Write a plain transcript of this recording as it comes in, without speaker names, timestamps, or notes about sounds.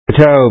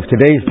Tov.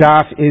 Today's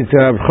daf is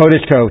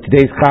Chodesh Tov.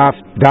 Today's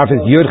daf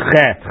is Yud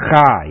Chet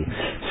Chai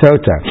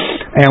Sotah,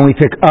 and we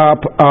pick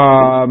up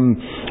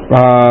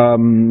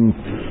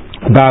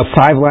about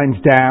 5 lines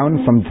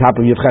down from the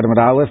top of Yud Chet Amud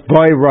Aleph.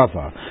 Boy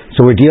Rava.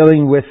 So we're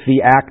dealing with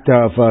the act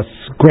of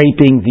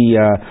scraping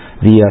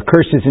the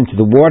curses into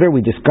the water.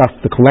 We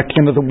discussed the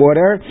collection of the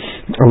water,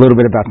 a little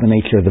bit about the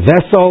nature of the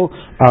vessel.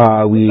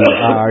 We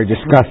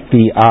discussed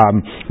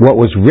what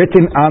was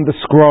written on the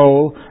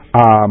scroll.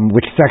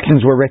 Which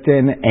sections were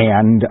written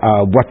and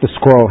what the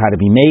scroll had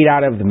to be made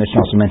out of. The Mishnah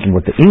also mentioned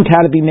what the ink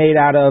had to be made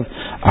out of,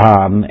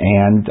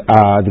 and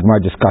the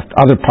Gemara discussed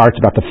other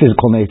parts about the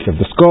physical nature of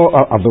the scroll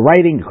of the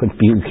writing.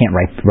 You can't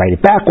write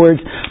it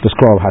backwards. The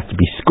scroll has to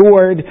be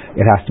scored.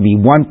 It has to be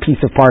one piece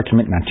of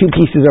parchment, not 2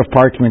 pieces of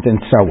parchment, and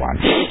so on.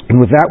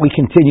 And with that, we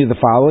continue the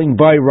following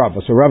by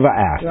Rava. So Rava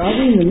asked. We're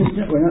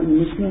not in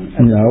the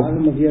Mishnah. No.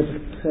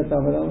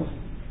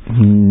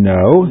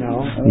 No.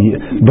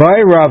 By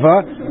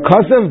Rava,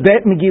 Kosav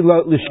bet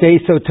Megillot l'shtei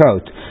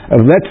sotot.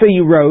 Let's say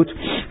you wrote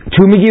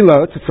 2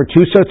 Megillot for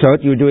 2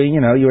 sotot. You were doing,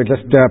 you were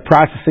just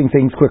processing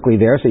things quickly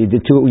there. So you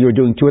did 2. You were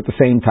doing 2 at the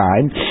same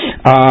time.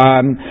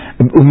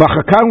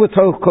 Umachakan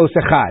l'toch kos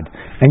echad,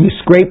 and you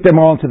scrape them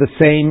all into the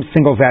same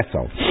single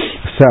vessel.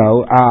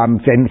 So,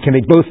 can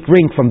they both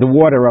drink from the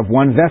water of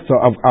one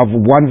vessel of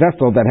one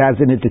vessel that has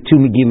in it the 2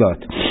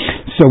 Megillot?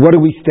 So, what do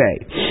we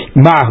say?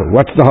 Mahu.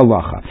 What's the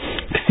halacha?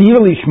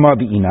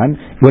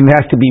 When it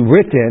has to be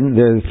written,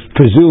 there's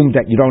presumed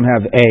that you don't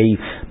have a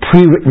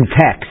pre-written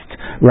text,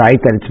 right?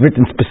 That it's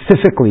written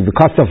specifically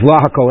because of la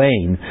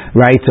hakolain,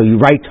 right? So you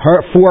write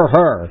her for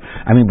her.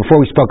 I mean, before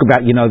we spoke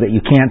about, that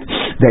you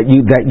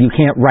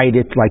can't write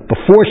it like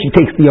before she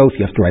takes the oath.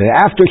 You have to write it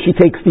after she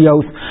takes the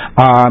oath.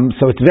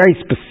 So it's very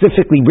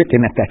specifically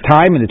written at that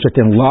time, and it's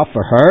written la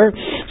for her.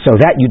 So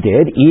that you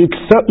did. Each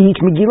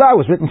Megillah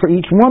was written for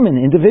each woman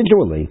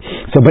individually.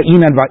 So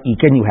ba'inan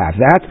va'iken, you have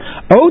that.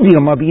 Or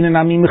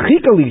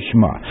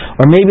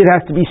maybe it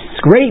has to be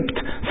scraped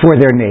for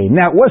their name.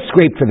 Now, it was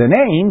scraped for the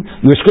name.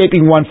 You were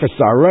scraping one for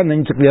Sarah, and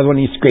then you took the other one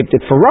and you scraped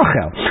it for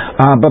Rachel.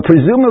 But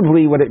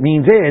presumably what it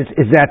means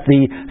is that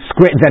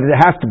that it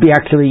has to be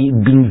actually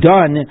being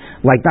done,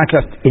 like not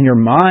just in your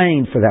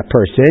mind for that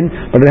person,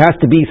 but it has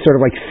to be sort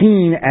of like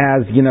seen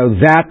as,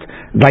 that,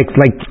 like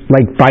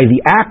by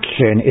the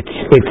action, it's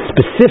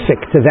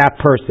specific to that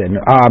person.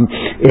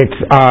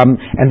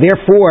 And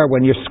therefore,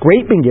 when you're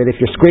scraping it, if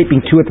you're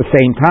scraping 2 at the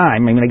same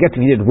time, I mean, I guess if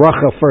you did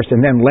Rachel first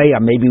and then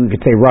Leah, maybe we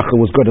could say Rachel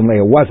was good and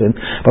Leah wasn't.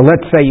 But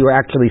let's say you were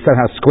actually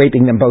somehow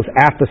scraping them both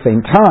at the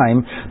same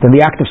time, then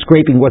the act of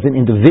scraping wasn't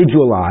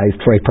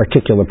individualized for a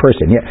particular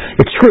person. Yeah,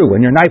 it's true.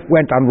 When your knife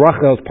went on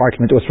Rachel's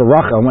parchment, it was for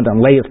Rachel, and went on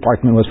Leah's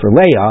parchment, it was for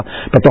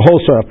Leah. But the whole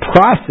sort of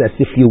process,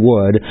 if you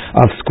would,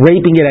 of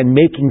scraping it and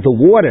making the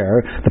water,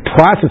 the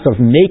process of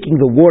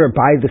making the water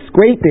by the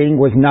scraping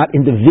was not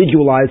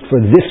individualized for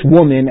this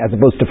woman as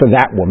opposed to for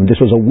that woman. This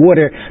was a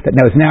water that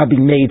was now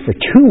being made for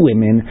 2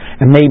 women,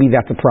 and maybe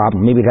that's a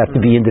problem. Maybe it has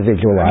to be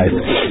individualized.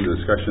 The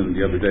discussion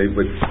the other day,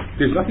 but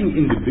there's nothing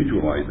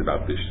individualized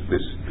about this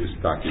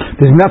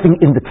document. There's nothing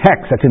in the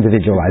text that's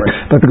individualized.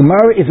 Right. But the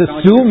Gemara is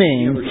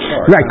assuming,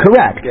 right,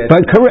 correct.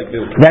 But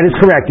that is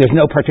correct. There's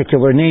no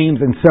particular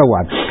names and so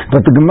on.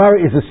 But the Gemara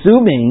is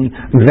assuming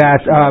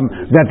that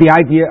the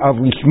idea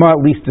of lishma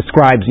at least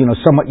describes,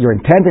 somewhat your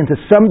intent, and to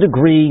some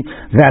degree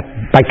that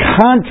by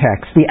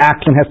context the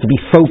action has to be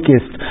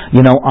focused,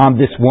 on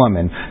this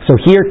woman. So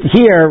here,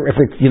 if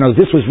it's,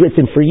 this was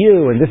written for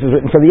you and this is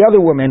written for the other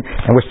woman,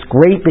 and we're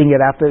scraping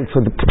it after,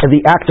 so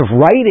the act of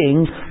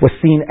writing was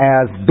seen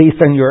as based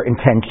on your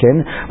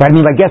intention. Right? I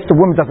mean, I guess the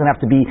woman doesn't have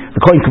to be,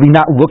 the Kohen could be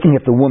not looking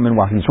at the woman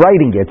while he's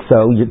writing it,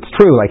 so it's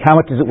true, like how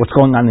much is it what's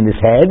going on in his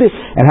head,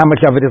 and how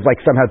much of it is like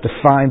somehow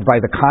defined by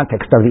the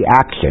context of the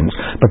actions.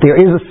 But there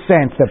is a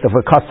sense that the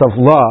vakas of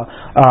law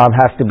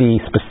has to be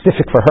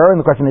specific for her, and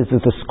the question is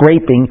the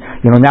scraping,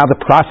 now the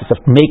process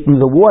of making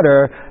the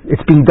water,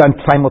 it's being done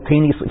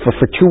simultaneously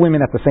for 2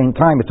 women at the same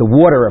time. It's a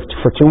water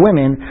for 2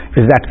 women.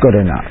 Is that good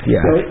enough?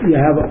 Yeah. So you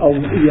have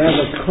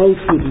a coat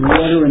with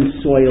water and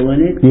soil in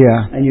it.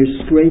 Yeah. And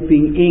you're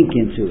scraping ink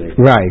into it.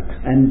 Right.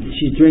 And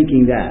she's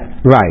drinking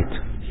that. Right.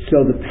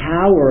 So the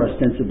power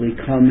ostensibly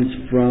comes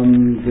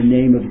from the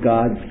name of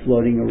God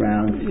floating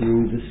around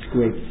through the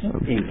scraped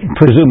ink.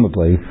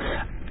 Presumably.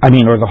 I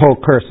mean, or the whole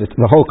curse. I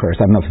don't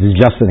know if it's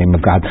just the name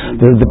of God.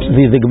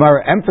 The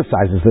Gemara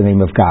emphasizes the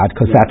name of God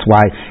because that's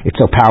why it's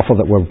so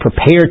powerful that we're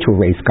prepared to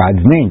erase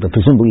God's name. But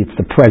presumably it's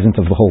the presence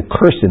of the whole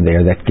curse in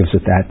there that gives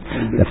it that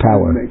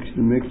power. Makes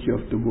the mixture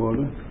of the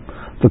water.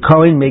 The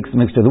Kohen makes the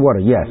mixture of the water,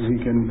 yes. He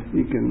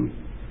can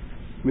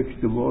mix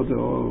the water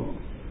or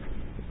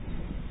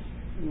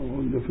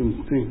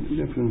different things.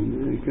 He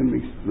can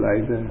mix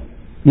lighter.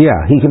 Yeah,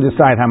 he can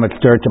decide how much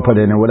dirt to put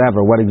in or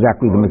whatever, what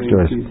exactly the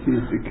mixture is. He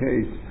sees the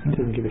case.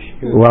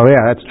 Well,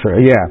 yeah, that's true,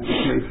 yeah. The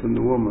case from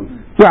the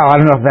woman. Well, I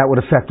don't know if that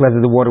would affect whether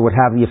the water would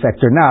have the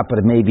effect or not,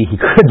 but maybe he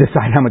could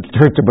decide how much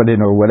dirt to put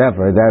in or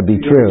whatever. That would be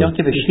true. They don't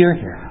give a shear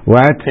here.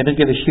 What? They don't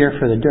give a shear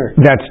for the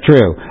dirt. That's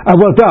true.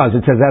 Well, it does.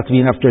 It says there has to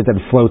be enough dirt that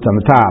floats on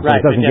the top. Right,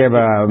 it doesn't give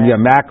a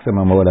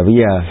maximum or whatever,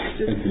 yeah.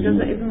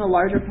 Isn't the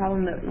larger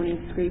problem that when he's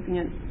scraping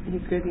it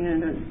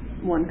into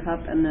one cup,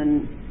 and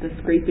then the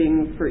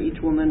scraping for each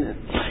woman?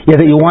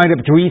 That you wind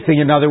up greasing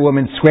another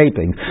woman's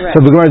scraping. Right.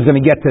 So the Gemara is going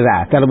to get to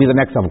that. That'll be the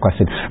next level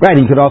question. Right, and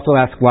you could also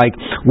ask,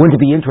 wouldn't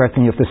it be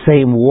interesting if the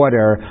same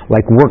water,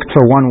 worked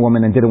for one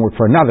woman and didn't work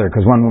for another,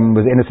 because one woman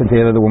was innocent and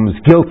the other woman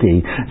was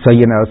guilty. So,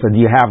 so do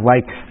you have,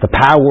 the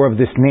power of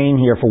this name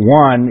here for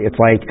one,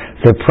 it's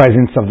the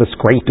presence of the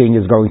scraping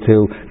is going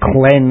to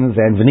cleanse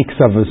and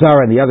v'niksa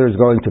v'zara, and the other is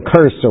going to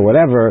curse or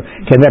whatever.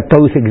 Can that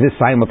both exist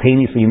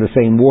simultaneously in the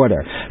same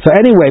water? So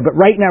anyway, but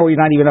right now we're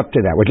not even up to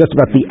that. We're just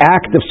about the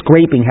act of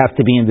scraping has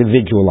to be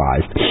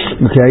individualized.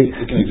 Okay?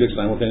 It can exist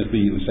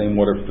simultaneously in the same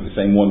water for the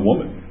same one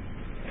woman.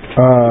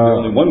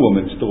 Only one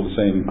woman, it's still the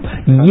same.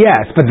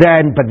 Yes, but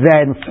then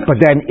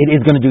it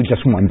is going to do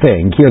just one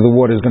thing. Here, the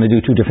water is going to do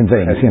two different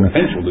things.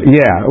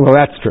 Yeah, well,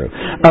 that's true.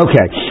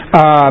 Okay.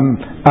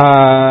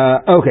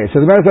 Okay. So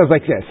the Gemara says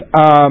like this.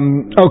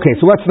 Okay.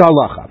 So what's the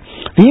halacha?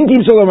 The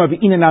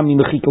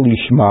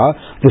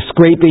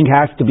scraping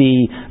has to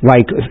be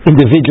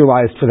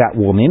individualized for that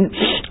woman.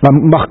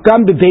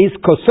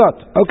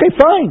 Okay,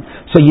 fine.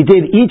 So you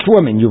did each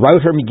woman. You wrote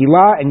her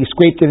Megillah and you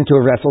scraped it into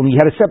a vessel, and you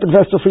had a separate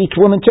vessel for each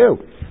woman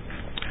too.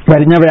 Right,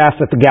 it never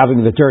asked that the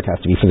gathering of the dirt has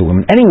to be for the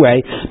woman.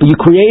 Anyway, but you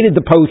created the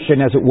potion,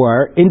 as it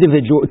were,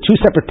 two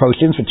separate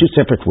potions for two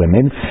separate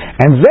women,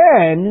 and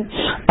then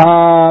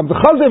now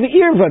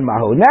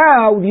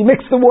you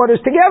mix the waters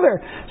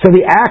together. So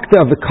the act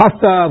of the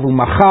kasav,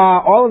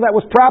 umacha, all of that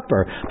was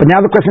proper. But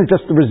now the question is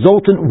just the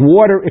resultant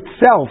water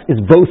itself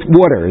is both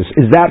waters.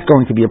 Is that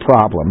going to be a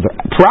problem? The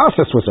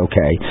process was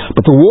okay,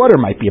 but the water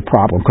might be a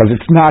problem because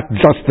it's not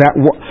just that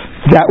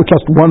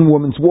just one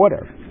woman's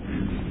water.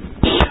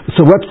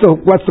 So what's the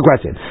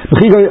question?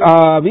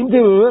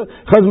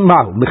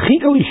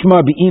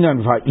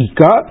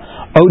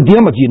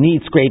 You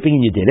need scraping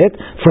and you did it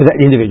for that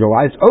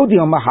individualized. Each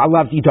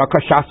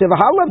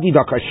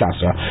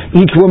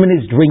woman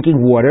is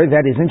drinking water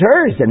that isn't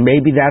hers, and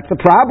maybe that's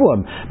the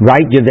problem,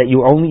 right?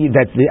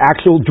 That the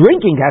actual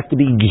drinking has to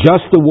be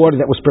just the water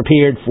that was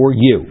prepared for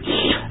you.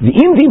 That's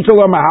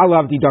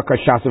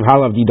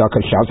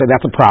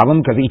a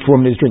problem because each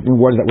woman is drinking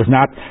water that was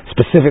not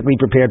specifically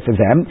prepared for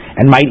them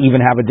and might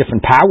even have a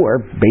different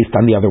power based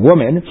on the other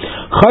woman.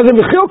 Let's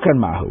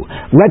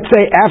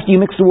say after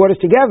you mix the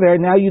waters together,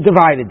 now you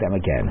divided them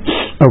again.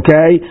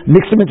 Okay?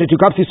 Mix them into two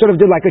cups. You sort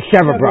of did like a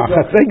Sheva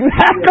bracha.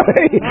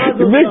 Exactly.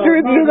 You mix it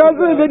into two cups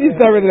and then you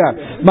separate it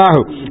out.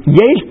 Mahu.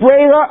 Yesh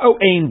breira o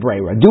ein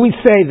breira. Do we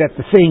say that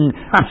the thing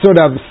sort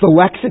of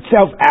selects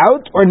itself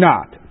out or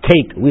not?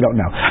 We don't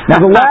know.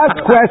 Now the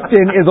last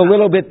question is a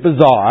little bit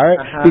bizarre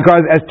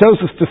because as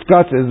Tosfos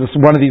discusses, this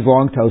is one of these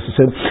long Tosfos,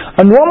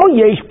 a normal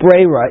yesh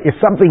breira is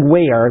something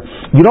where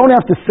you don't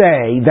have to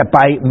say that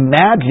by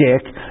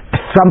magic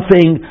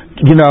something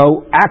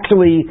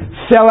actually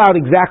fell out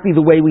exactly the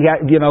way we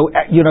had, you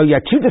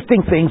had two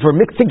distinct things were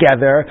mixed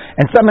together,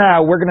 and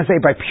somehow we're going to say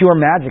by pure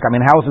magic,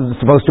 how is it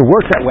supposed to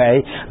work that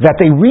way, that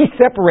they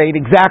re-separate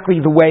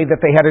exactly the way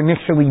that they had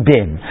initially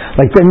been.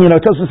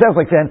 Tosfos says,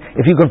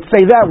 if you could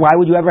say that, why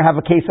would you ever have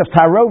a case of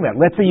taromet?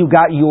 Let's say you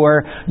got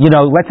your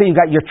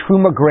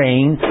truma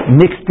grain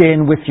mixed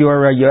in with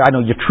your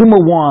truma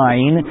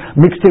wine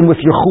mixed in with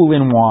your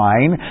chulin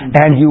wine,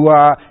 and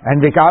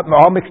they got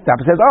all mixed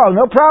up. It says, oh,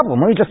 no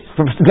problem. Let me just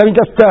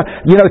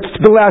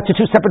spill out to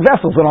two separate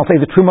vessels, and I'll say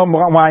the truma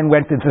wine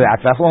went into that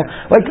vessel.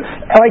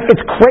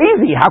 It's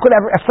crazy. How could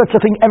such a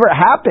thing ever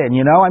happen?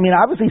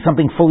 Obviously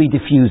something fully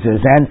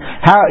diffuses, and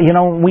how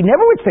we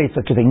never would say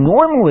such a thing.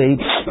 Normally,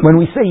 when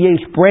we say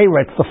yesh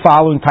breira, it's the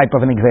following type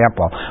of an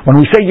example. When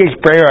we say yesh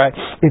breira,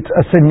 it's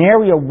a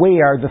scenario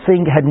where the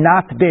thing had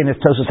not been, as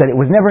Tosfos said, it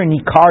was never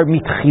nikar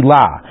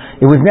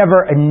mitchila. It was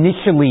never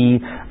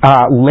initially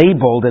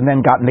labeled and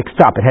then got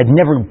mixed up. It had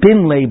never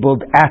been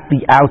labeled at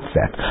the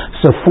outset.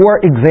 So, for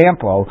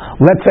example,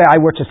 let's say I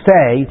were to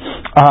say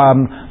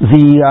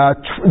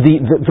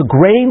the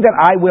grain that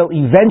I will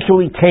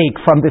eventually take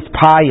from this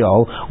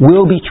pile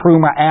will be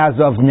truma as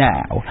of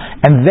now,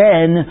 and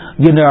then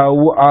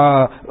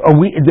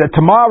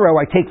tomorrow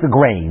I take the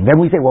grain. Then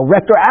we say, well,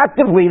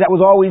 retroactively that was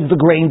always the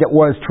grain that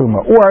was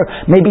truma. Or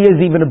maybe is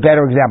even a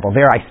better example.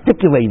 There I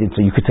stipulated,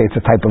 so you could say it's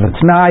a type of a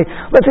t'nai.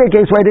 Let's say a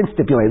case where I didn't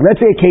stipulate.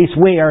 Let's say a case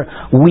where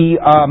we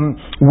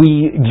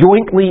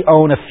jointly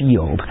own a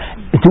field.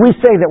 Do we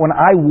say that when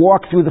I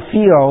walk through the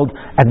field,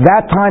 at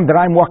that time that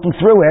I'm walking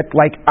through it,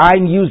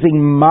 I'm using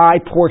my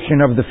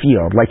portion of the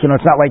field?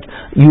 It's not like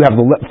you have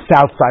the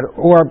south side,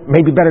 or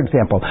maybe a better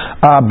example,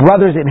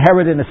 brothers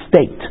inherit an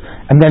estate,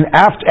 and then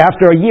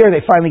after a year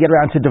they finally get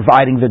around to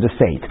dividing the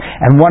estate,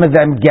 and one of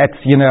them gets,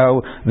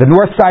 the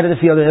north side of the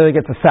field, and the other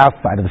gets the south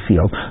side of the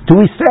field. Do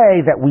we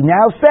say that we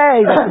now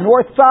say that the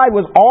north side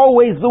was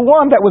always the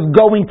one that was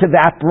going to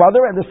that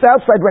brother, and the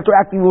south side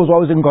retroactively was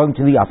always going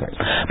to the other?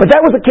 But that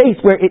was a case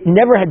where it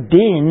never had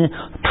been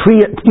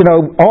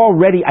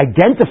already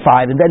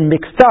identified and then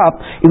mixed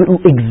up. It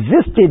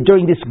existed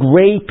during this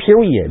gray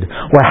period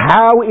where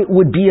how it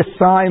would be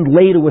assigned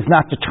later was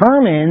not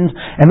determined,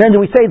 and then do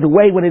we say the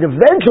way when it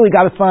eventually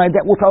got to find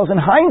that will tell us in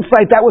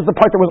hindsight that was the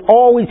part that was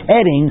always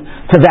heading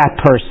to that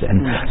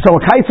person. So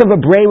a case of a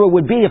brera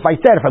would be if I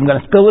said, if I'm going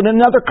to spill it in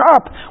another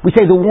cup, we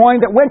say the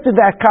wine that went to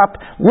that cup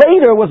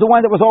later was the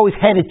one that was always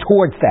headed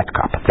towards that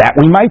cup. That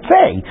we might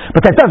say.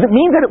 But that doesn't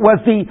mean that it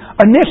was the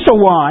initial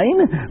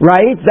wine,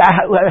 right?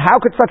 How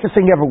could such a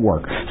thing ever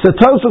work? So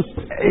Tosfos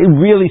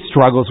really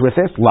struggles with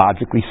this,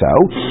 logically so.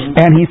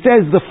 And he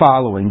says the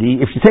following.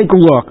 If you take a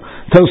look,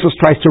 Tosfos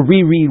tries to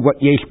reread what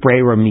yesh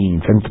brera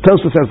means. And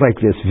Tosfos says like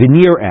this,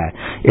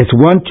 Vinir'eh. It's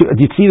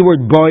do you see the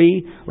word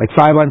boy? Like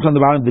 5 lines on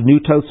the bottom of the new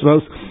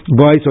Tosfos?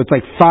 Boy, so it's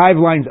like 5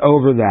 lines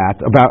over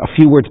that, about a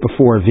few words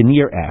before,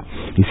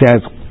 Vinir'eh. He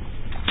says,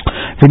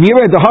 here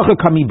was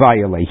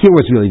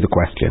really the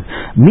question.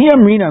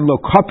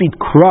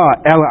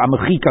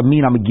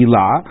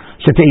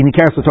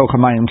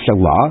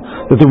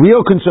 That the real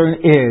concern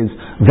is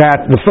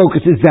that the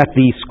focus is that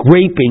the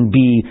scraping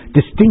be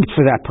distinct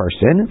for that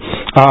person.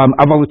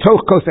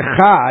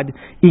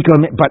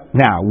 But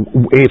now,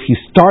 if you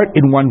start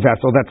in one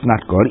vessel, that's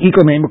not good.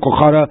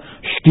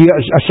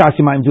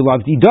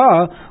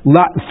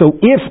 So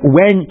if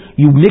when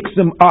you mix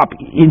them up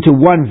into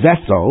one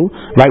vessel,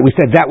 right, we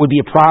said that would be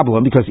a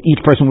problem because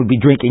each person would be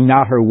drinking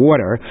not her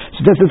water.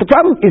 So the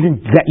problem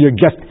isn't that you're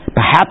just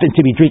happen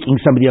to be drinking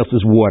somebody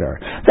else's water.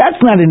 That's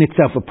not in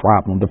itself a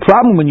problem. The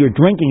problem when you're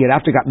drinking it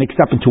after it got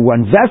mixed up into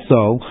one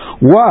vessel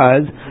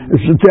was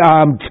the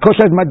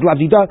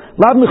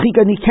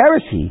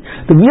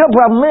real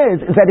problem is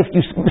that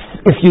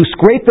if you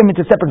scrape them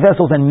into separate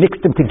vessels and mix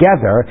them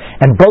together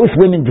and both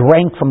women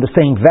drank from the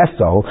same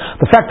vessel,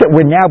 the fact that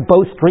we're now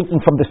both drinking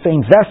from the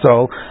same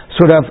vessel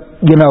sort of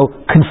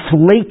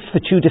conflates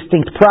the two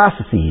distinct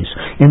processes.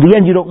 In the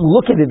end, you don't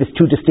look at it as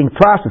two distinct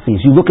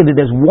processes. You look at it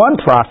as one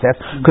process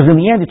because in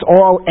the end, it's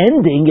all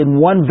ending in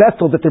one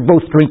vessel that they're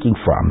both drinking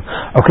from.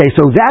 Okay,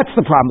 so that's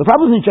the problem. The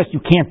problem isn't just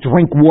you can't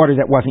drink water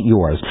that wasn't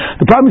yours.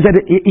 The problem is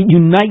that it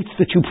unites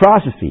the two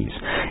processes.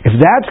 If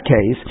that's the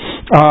case,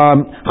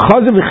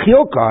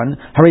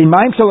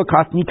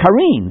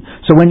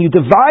 so when you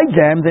divide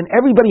them, then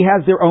everybody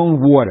has their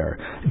own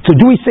water. So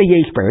do we say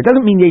yesh brera? It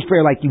doesn't mean yesh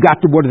brera like you got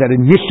the water that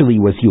initially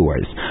was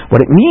yours.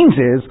 What it means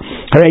is,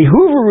 when you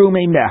divide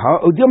them,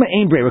 then everybody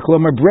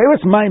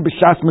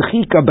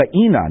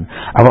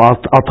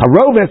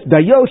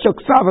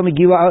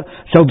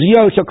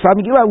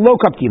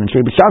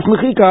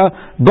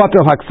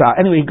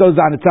anyway, he goes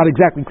on, it's not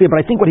exactly clear,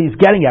 but I think what he's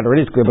getting at, or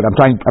it is clear, but I'm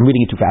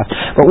reading it too fast,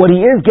 but what he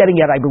is getting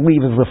at, I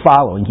believe, is the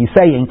following. He's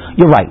saying,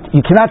 you're right,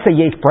 you cannot say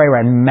yesh brera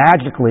and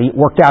magically it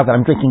worked out that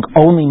I'm drinking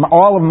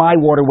all of my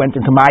water went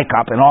into my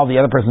cup and all the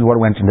other person's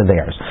water went into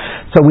theirs.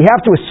 So we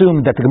have to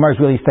assume that the Gemara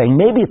is really saying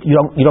maybe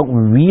you don't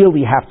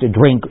really have to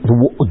drink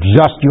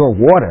just your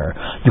water.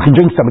 You can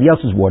drink somebody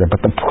else's water.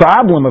 But the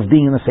problem of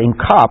being in the same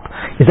cup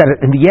is that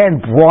it, in the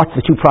end, brought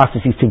the two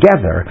processes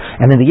together.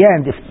 And in the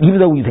end, even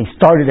though they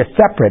started as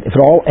separate, if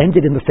it all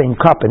ended in the same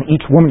cup and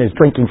each woman is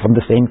drinking from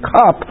the same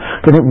cup,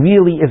 then it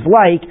really is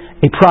like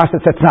a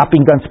process that's not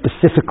being done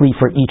specifically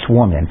for each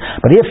woman.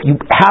 But if you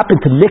happen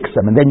to mix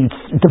them and then you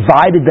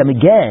divided them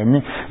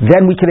again,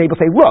 then we can able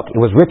to say, look,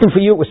 it was written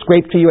for you, it was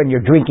scraped for you, and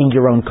you're drinking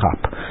your own cup.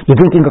 You're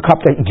drinking a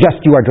cup that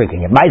just you are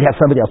drinking. It might have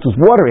somebody else's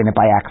water in it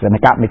by accident.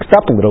 It got mixed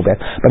up a little bit,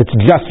 but it's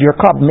just your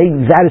cup.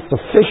 Maybe that is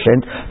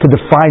sufficient to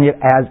define it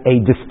as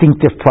a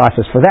distinctive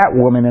process for that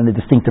woman and a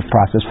distinctive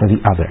process for the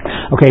other.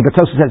 Okay, but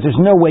Tosfos says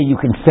there's no way you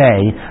can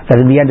say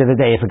that in the end of the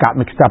day, if it got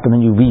mixed up and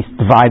then you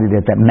divided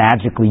it, that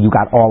magically you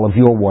got all of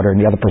your water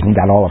and the other person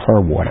got all of her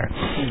water.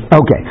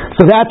 Okay,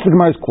 so that's the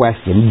Gemara's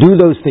question. Do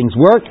those things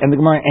work? And the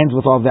Gemara ends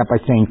with all of that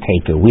by saying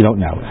teku. We don't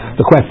know.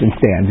 The question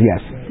stands, yes.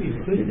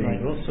 You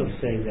might also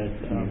say that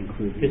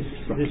this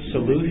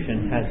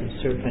solution has a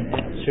certain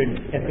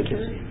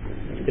efficacy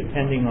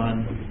depending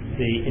on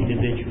the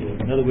individual.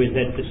 In other words,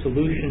 that the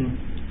solution,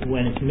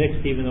 when it's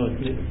mixed, even though it's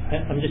mixed,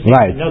 I'm just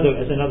saying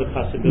another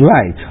possibility.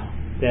 Right.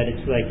 That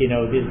it's like,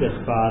 there's this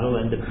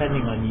bottle, and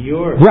depending on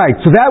your... Right,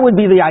 so that would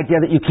be the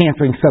idea that you can't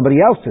drink somebody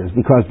else's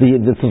because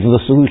the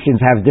solutions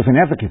have different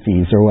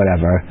efficacies or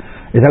whatever.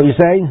 Is that what you're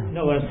saying?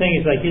 No, what I'm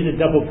saying is like, here's a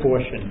double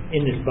portion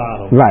in this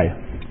bottle. Right.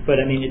 But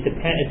I mean, it's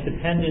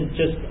dependent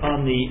just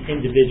on the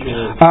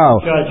individual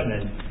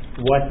judgment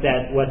what's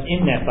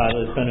in that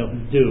bottle is going to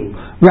do.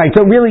 Right,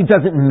 so it really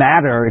doesn't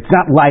matter. It's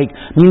not like,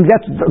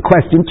 that's the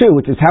question too,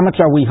 which is how much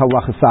are we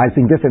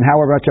halachicizing this and how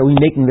much are we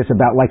making this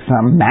about like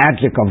some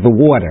magic of the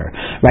water,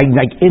 right?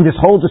 Like in this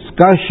whole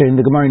discussion,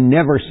 the Gemara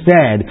never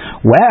said,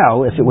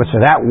 well, if it was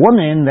for that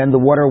woman, then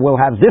the water will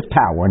have this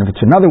power, and if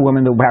it's another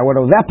woman, the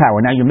water will have that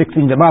power. Now you're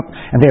mixing them up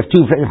and they have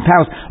two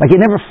powers. Like it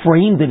never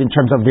framed it in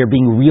terms of there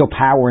being real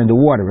power in the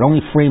water. It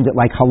only framed it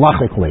like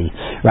halachically,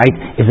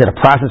 right? Is it a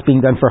process being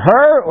done for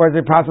her, or is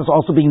it a process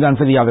also being done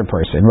for the other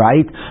person,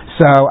 right?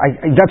 So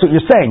that's what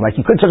you're saying. Like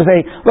you could sort of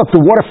say, look,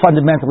 the water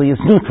fundamentally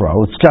is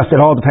neutral. It's just it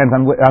all depends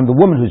on the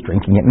woman who's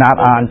drinking it, not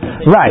on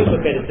right.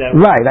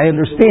 Right, I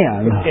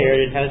understand.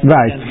 Prepared, it has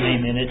right.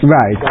 name in it.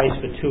 Right. Price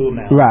for two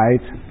amounts.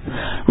 Right.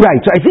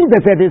 Right, so I think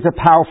that is a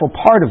powerful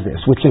part of this,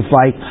 which is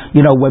like,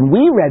 when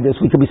we read this,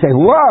 we could be saying,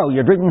 whoa,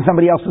 you're drinking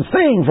somebody else's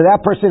thing. For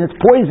that person it's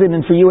poison,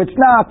 and for you it's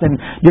not, and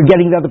you're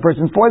getting the other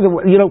person's poison.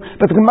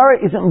 But the Gemara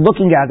isn't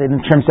looking at it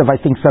in terms of, I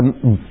think, some,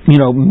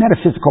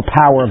 metaphysical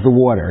power of the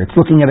water. It's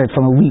looking at it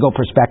from a legal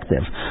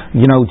perspective.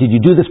 Did you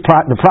do this?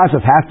 The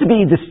process has to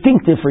be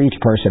distinctive for each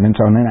person, and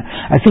so on. And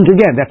I think,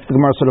 again, that's the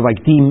Gemara sort of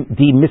like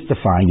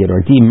demystifying it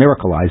or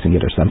demiracleizing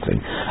it or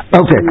something.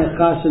 Okay.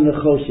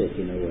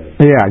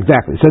 Yeah,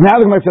 exactly. So now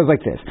the Gemara says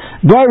like this: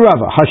 Dry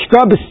Rava,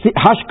 hashka b'siv.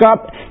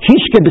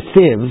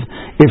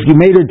 If you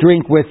made her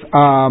drink with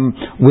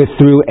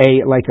through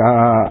a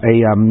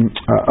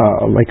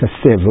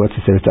sieve, what's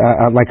a sieve?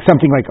 Like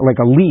something like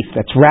a leaf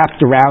that's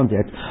wrapped around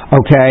it.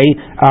 Okay,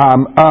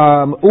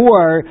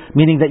 or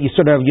meaning that you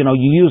sort of you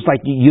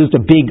used a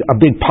big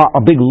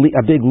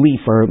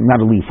leaf, or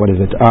not a leaf. What is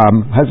it?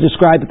 How to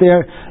describe it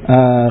there? A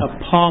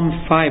palm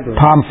fiber.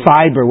 Palm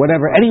fiber,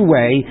 whatever.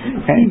 Anyway,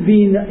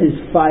 Sivin is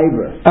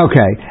fiber.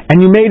 Okay,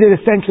 and you made it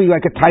essentially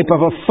like a type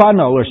of a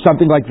funnel or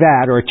something like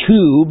that, or a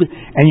tube,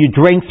 and you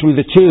drank through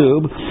the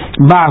tube.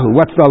 Mahu,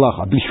 what's the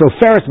halacha?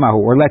 Bishoferes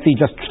mahu, or let's say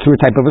just through a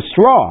type of a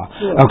straw.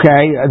 Sure.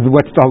 Okay,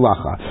 what's the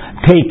halacha?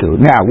 Teku.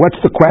 Now, what's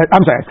the question?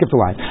 I'm sorry, I skipped a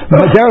line. Is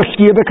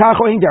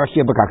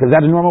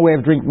that a normal way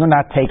of drinking? No,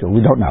 not teku.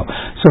 We don't know.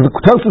 So the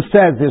Tosfos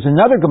says there's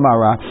another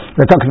Gemara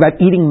that talks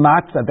about eating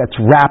matzah that's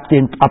wrapped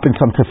up in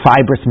some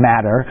fibrous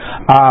matter.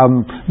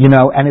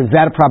 And is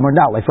that a problem or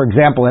not? Like, for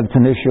example, it's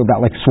an issue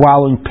about like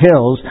swallowing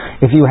pills.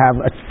 If you have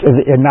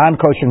a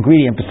non-kosher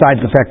ingredient,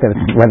 besides the fact that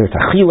whether it's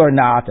achil or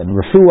not, and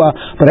refuah,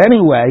 but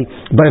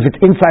if it's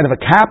inside of a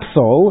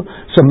capsule,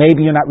 so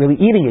maybe you're not really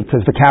eating it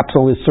because the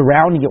capsule is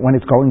surrounding it when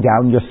it's going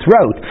down your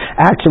throat.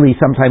 Actually,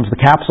 sometimes the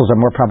capsules are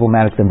more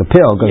problematic than the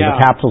pill because the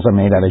capsules are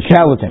made out of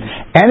gelatin.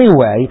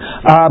 Anyway,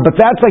 but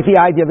that's like the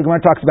idea. The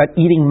Gemara talks about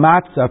eating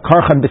matzah,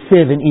 karchan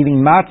b'siv, and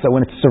eating matzah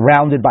when it's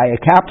surrounded by a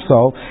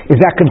capsule. Is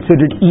that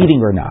considered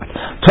eating or not?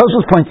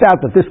 Tosfos points out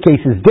that this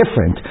case is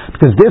different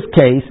because this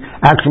case,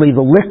 actually,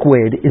 the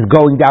liquid is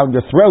going down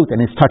your throat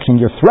and is touching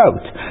your throat.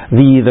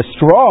 The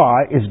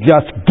straw is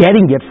just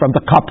getting it from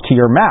the cup to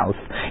your mouth.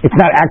 It's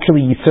not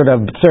actually sort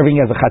of serving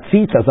as a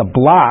chatzitz, as a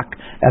block,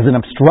 as an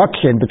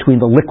obstruction between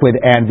the liquid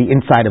and the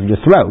inside of your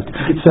throat.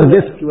 So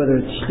this, whether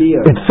it's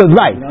sheer. So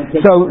right.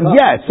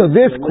 So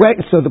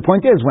the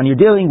point is, when you're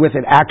dealing with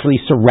it actually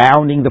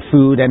surrounding the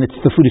food, and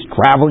the food is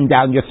traveling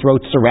down your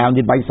throat,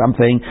 surrounded by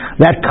something,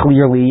 that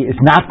clearly is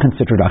not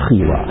considered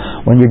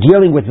achila. When you're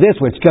dealing with this,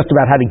 where it's just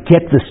about how to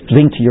get this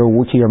thing to your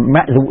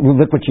the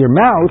liquid to your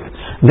mouth,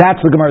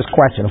 that's the Gemara's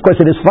question. Of course,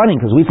 it is funny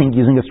because we think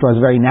using a straw is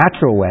a very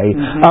natural way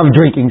of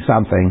drinking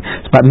something,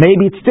 but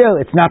maybe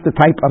it's not the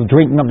type of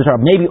drinking of the Torah.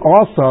 Maybe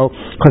also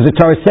because the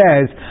Torah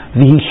says,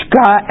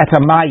 "V'hishka et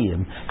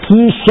hamayim,"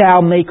 he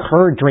shall make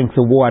her drink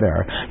the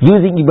water.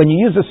 When you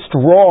use a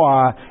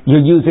straw,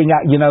 you're using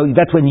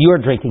that's when you're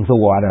drinking the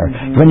water.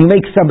 When you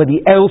make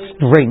somebody else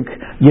drink,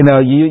 you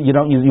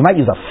might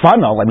use a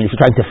funnel. I mean, if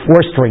you're trying to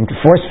force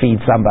feed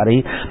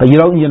somebody, but you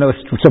don't.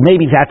 So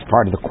maybe that's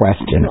part of the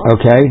question.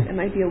 Okay. It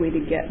might be a way to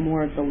get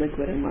more of the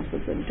liquid and less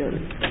of the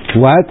dirt.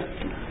 What?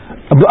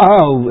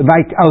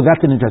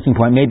 That's an interesting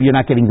point. Maybe you're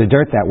not getting the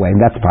dirt that way,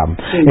 and that's the problem.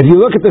 If you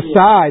look at the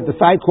side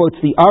quotes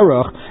the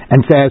Aruch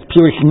and says,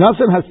 "Pirish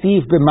nasan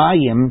hasiv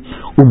b'mayim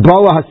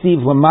ubola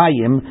hasiv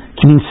l'mayim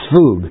means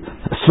svog.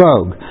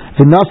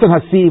 V'nasan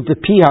hasiv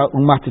b'piha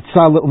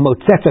u'matitzal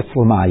u'motzetes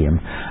l'mayim."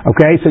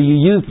 Okay, so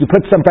you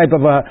put some type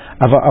of a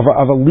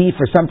leaf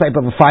or some type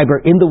of a fiber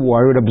in the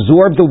water. It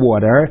absorbed the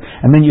water,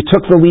 and then you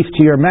took the leaf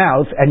to your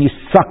mouth and you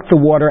sucked the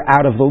water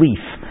out of the leaf.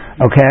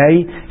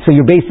 Okay, so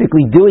you're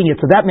basically doing it.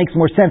 So that makes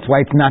more sense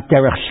why it's not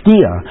derech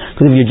shtia.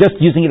 Because if you're just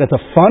using it as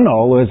a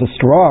funnel or as a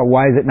straw,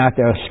 why is it not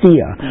derech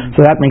shtia?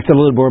 So that makes it a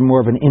little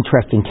more of an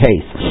interesting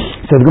case.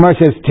 So the Gemara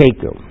says,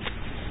 "Teku."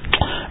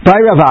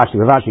 By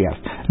Ravashi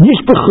asked,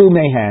 "Nishbechu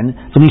mehen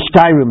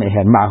v'nishtayru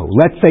mehen mahu."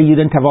 Let's say you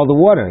didn't have all the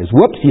waters.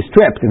 Whoops, you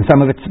stripped and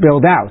some of it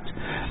spilled out.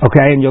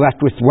 Okay, and you're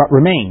left with what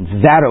remains.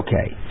 Is that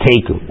okay?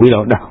 Teku. We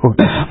don't know.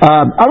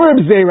 Amar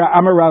B'Zera,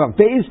 Amar Rav,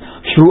 Beis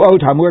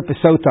Shruot Hamur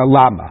Pesota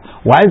Lama.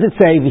 Why does it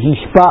say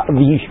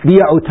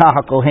V'Yishbiya Otah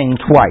HaKohen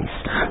twice?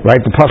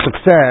 Right, the pasuk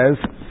says,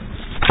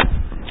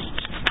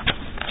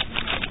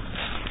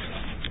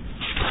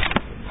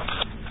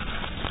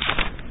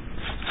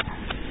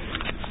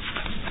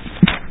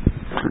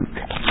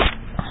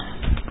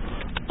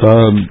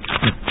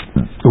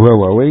 where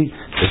were we?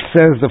 It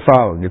says the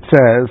following. It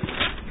says,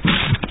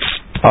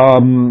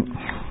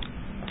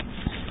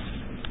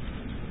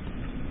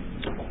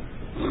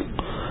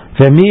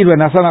 V'mir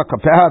v'nasana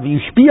kapeha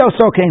v'yishbiya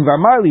also came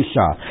v'amar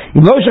lisha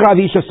imlosh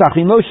ravisha sach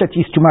imlosh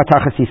satis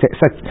tumatach sheikh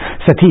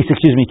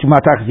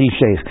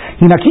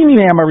hinakimi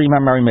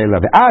me'amarim me'la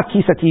ve'at ki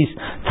satis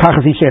tach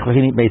sheikh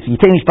v'hinit beis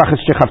yitenish pachas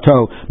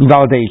shechavto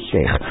mivaladei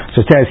sheikh.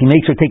 So it says he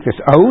makes her take this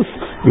oath.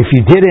 If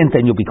you didn't,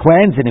 then you'll be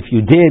cleansed, and if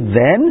you did,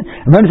 then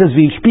and then it says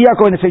v'yishbiya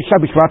kohen esay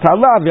shabish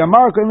v'atalav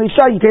v'amar kohen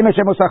lisha yiten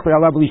Hashem osach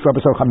ve'alav v'lishra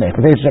b'sol chamech.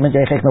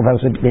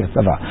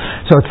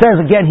 So it says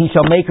again, he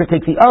shall make her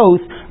take the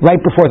oath right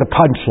before the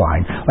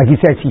punchline. Like he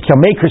says, he shall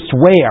make her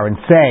swear and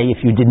say, if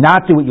you did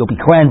not do it, you'll be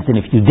cleansed, and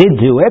if you did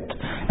do it,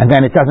 and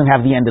then it doesn't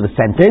have the end of the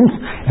sentence,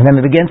 and then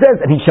it again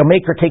says, and he shall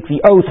make her take the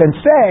oath and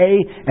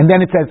say, and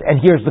then it says, and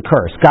here's the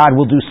curse, God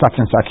will do such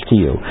and such to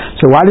you.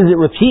 So why does it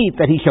repeat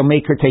that he shall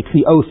make her take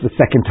the oath the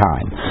second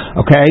time?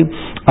 Okay?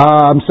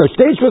 So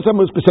stage for some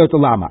was Sotah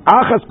lama.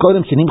 Achas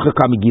kodem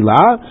shenimchaka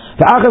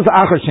Megillah, the achas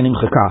achar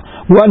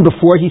shenimchaka. One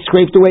before he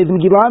scraped away the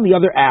Megillah, and the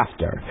other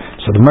after.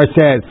 So the Gemara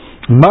says,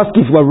 but what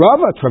do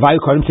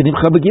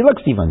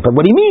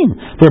you mean?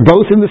 They're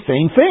both in the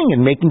same thing, and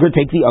making her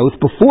take the oath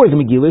before the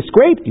Megillah is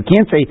scraped. You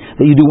can't say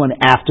that you do one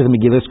after the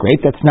Megillah is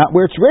scraped. That's not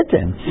where it's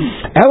written.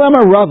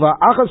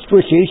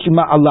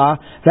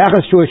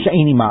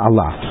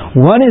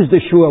 One is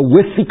the shua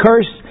with the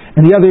curse,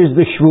 and the other is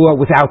the shua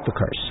without the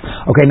curse.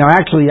 Okay, now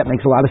actually that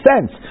makes a lot of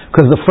sense,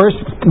 because the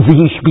first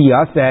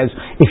V'yishbiyah says,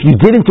 if you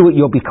didn't do it,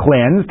 you'll be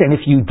cleansed, and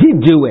if you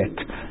did do it, ...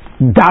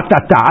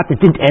 it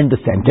didn't end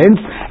the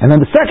sentence. And then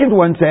the second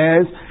one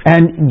says,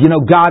 and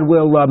God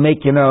will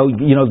make the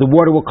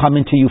water will come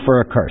into you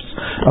for a curse.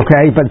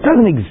 Okay, but it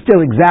doesn't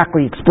still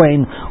exactly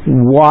explain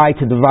why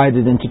to divide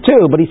it into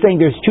two. But he's saying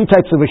there's two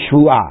types of a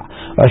shua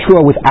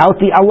without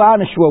the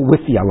Allah and a shua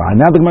with the Allah.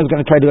 Now the Gemara is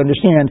going to try to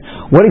understand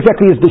what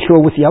exactly is the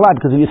shua with the Allah,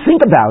 because if you think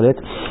about it,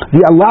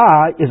 the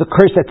Allah is a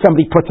curse that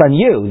somebody puts on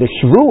you. The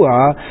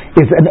shua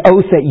is an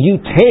oath that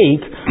you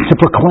take to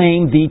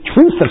proclaim the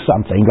truth of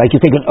something, like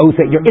you take an oath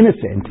that you're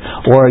innocent,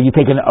 or you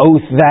take an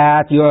oath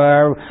that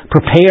you're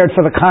prepared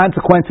for the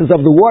consequences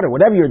of the water.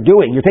 Whatever you're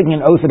doing, you're taking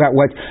an oath about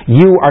what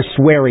you are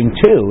swearing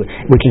to,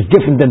 which is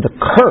different than the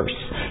curse.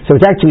 So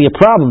it's actually a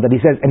problem that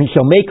he says, and he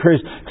shall make her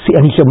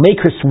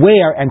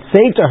swear and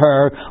say to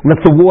her,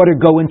 let the water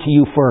go into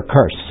you for a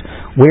curse.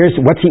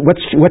 What's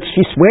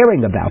she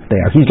swearing about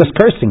there? He's just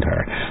cursing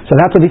her. So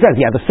that's what he says.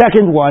 Yeah, the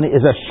second one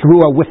is a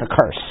shua with a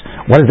curse.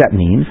 What does that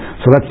mean?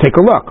 So let's take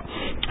a look.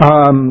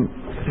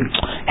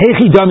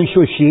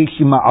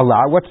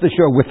 What's the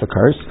shua with the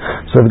curse?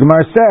 So the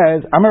Gemara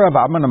says, Amar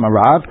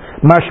Rav,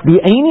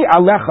 Mashbi'eni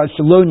alecha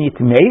shelo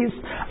nitmeis.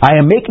 I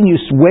am making you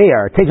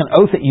swear, take an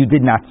oath that you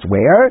did not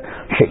swear.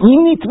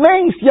 She'im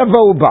nitmeis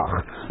yavo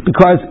bach.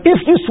 Because if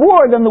you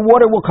swore, then the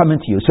water will come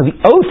into you. So the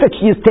oath that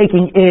she is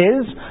taking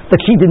is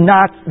that she did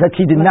not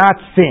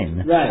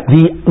sin. Right.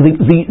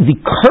 The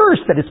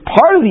curse that is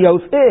part of the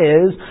oath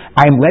is,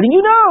 I am letting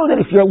you know that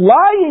if you're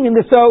lying in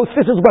this oath,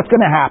 this is what's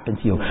going to happen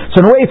to you.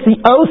 So in a way, it's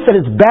the oath that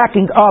is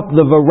backing up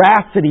the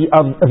veracity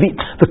of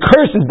the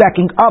curse is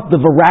backing up the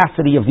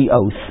veracity of the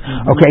oath.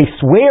 Okay,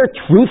 swear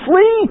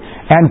truthfully,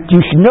 and you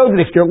should know that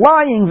if you're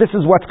lying, this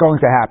is what's going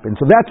to happen.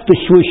 So that's the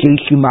shua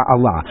sheishima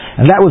Allah,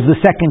 and that was the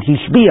second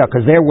hishbiyah,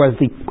 because there was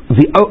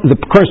the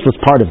curse was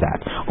part of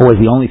that, or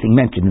was the only thing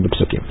mentioned in the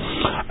psukim.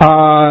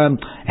 So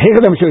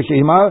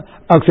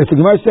the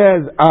Gemara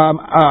says,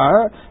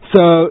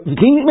 so the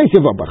king makes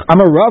a vobach.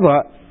 Amar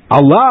Rava,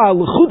 Allah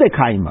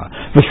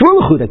l'chudekaima, v'shua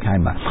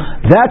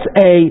l'chudekaima. That's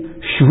a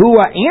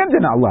shvua and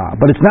an Allah,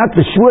 but it's not,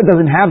 the shvua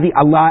doesn't have the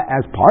Allah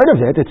as part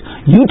of it. It's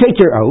you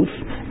take your oath,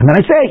 and then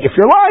I say, if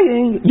you're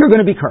lying, you're going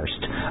to be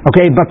cursed.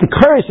 Okay, but the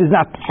curse is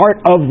not part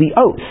of the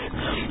oath.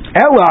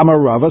 Ella Amar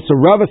Rava, so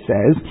Rava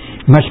says,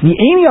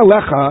 Mashbi'eni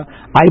alecha,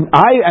 I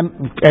am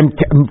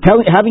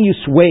having you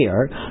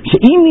swear,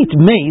 she'init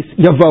meis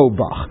yavo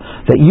bach,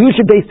 that you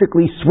should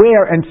basically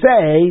swear and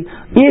say,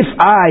 if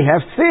I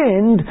have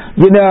sinned,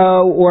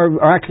 or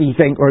actually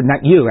saying, or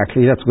not you,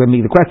 actually that's going to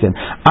be the question.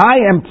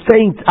 I am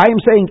saying,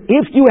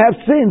 if you have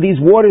sinned, these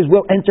waters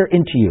will enter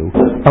into you.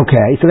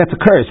 Okay, so that's a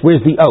curse.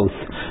 Where's the oath?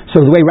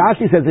 So the way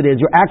Rashi says it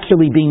is, you're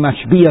actually being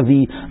mashbiya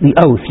the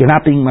oath. You're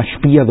not being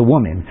mashbiya the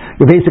woman.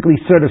 You're basically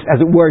sort of,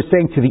 as it were,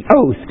 saying to the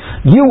oath,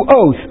 you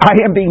oath,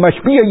 I am being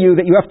mashbiya you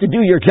that you have to do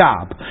your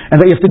job, and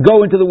that you have to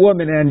go into the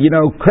woman and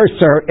curse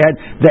her, and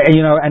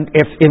and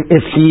if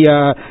she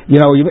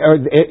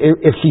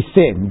if she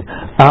sinned.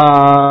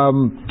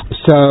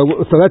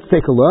 So let's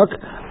take a look.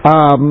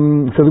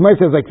 So the Gemara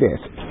says like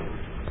this.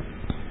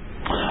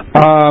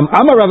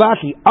 Amar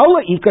Ravashi,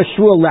 Ola Ika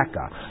Shua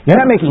Leka. You're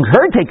not making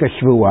her take a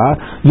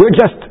shvua. You're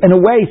just, in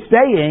a way,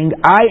 saying,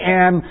 I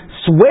am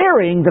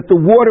swearing that the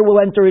water will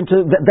enter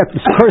into, that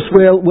this curse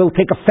will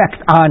take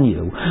effect on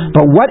you.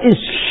 But what is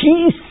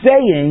she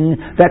saying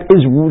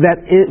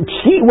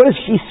what is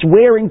she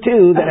swearing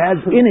to that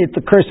has in it the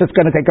curse that's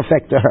going to take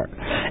effect to her?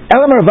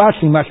 Elamar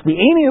Ravashi must be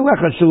Eini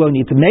Lecha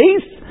Shaloni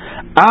Tmeis.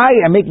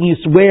 I am making you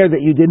swear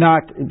that you did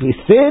not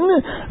sin.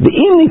 The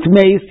Eini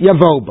Tmeis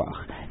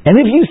Yavobach. And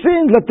if you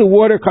sinned, let the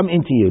water come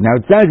into you. Now,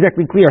 it's not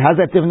exactly clear.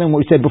 How's that different than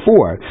what we said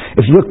before?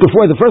 If you look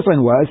before, the first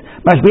line was,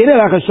 so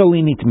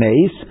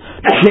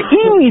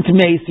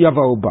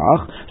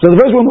the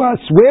first one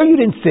was, swear you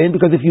didn't sin,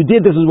 because if you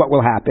did, this is what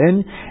will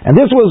happen. And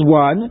this was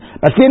one,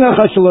 so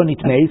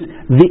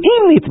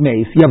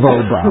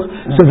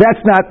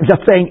that's not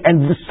just saying,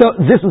 and so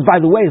this is,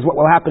 by the way, is what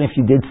will happen if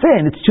you did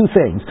sin. It's two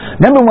things.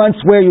 Number one,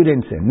 swear you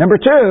didn't sin.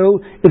 Number two,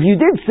 if you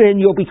did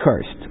sin, you'll be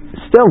cursed.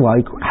 Still,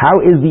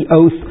 how is the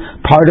oath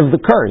part part of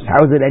the curse.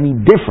 How is it any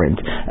different?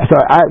 So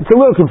it's a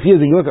little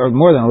confusing. You look at, or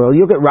more than a little.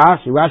 You look at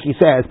Rashi. Rashi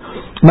says,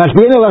 that's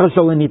different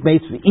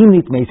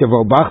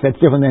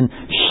than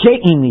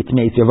she'im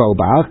nitmeis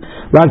yavobach.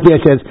 Rashi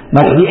says,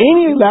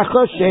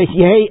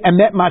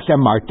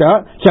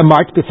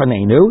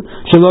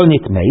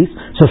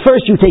 so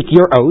first you take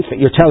your oath that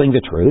you're telling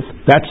the truth.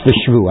 That's the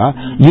shvua.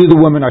 You, the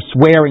woman, are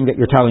swearing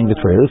that you're telling the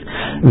truth.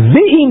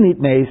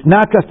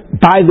 Not just,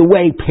 by the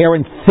way,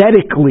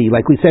 parenthetically,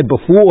 like we said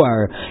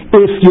before,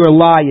 if you're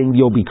lying,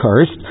 you'll be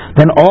cursed.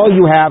 Then all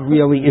you have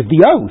really is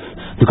the oath,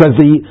 because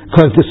the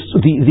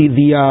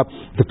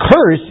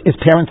curse is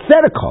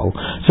parenthetical.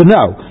 So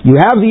no, you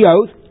have the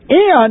oath,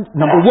 and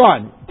number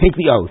one, take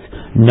the oath.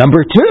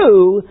 Number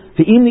two,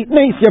 the so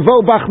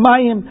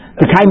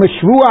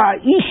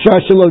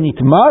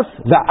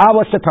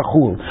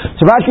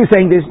Rashi is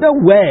saying there's no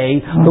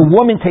way the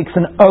woman takes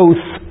an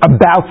oath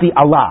about the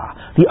Allah.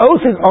 The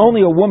oath is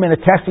only a woman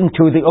attesting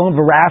to the own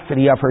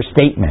veracity of her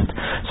statement.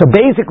 So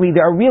basically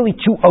there are really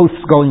two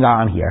oaths going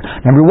on here.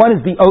 Number one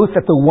is the oath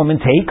that the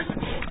woman takes.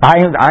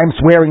 I'm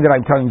swearing that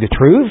I'm telling the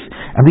truth.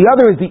 And the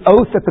other is the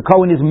oath that the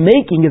Kohen is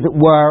making, as it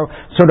were,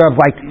 sort of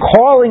like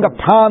calling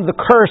upon the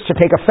curse to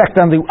take effect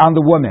on the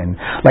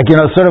woman. Like,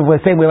 sort of the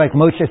same way like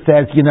Moshe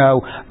says,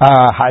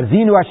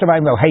 Hazinu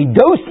Hashemayim lo, hey,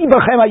 dosi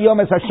b'chem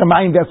hayom es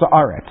hashemayim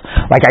v'esaretz.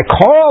 Like, I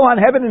call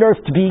on heaven and earth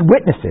to be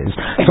witnesses.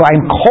 So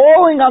I'm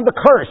calling on the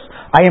curse.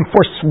 I am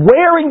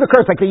forswearing the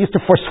curse, like they used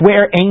to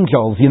forswear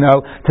angels,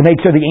 to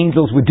make sure the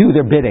angels would do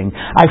their bidding.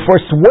 I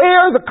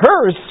forswear the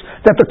curse,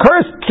 that the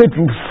curse should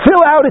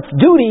fill out its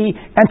duty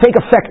and take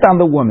effect on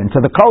the woman.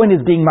 So the Kohen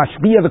is being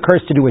mashbiah the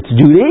curse to do its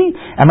duty,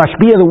 and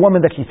mashbiah the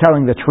woman that she's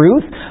telling the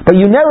truth, but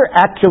you never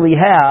actually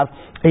have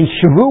a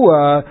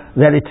shavua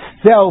that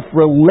itself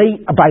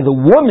by the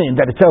woman,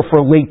 that itself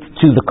relates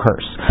to the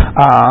curse.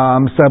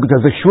 So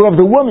because the shavua of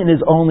the woman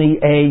is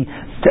only a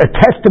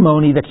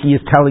testimony that she is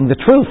telling the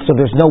truth, so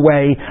there's no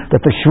way that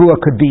the shvua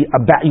could be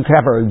about, you could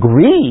have her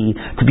agree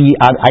to be,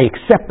 I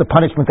accept the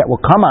punishment that will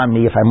come on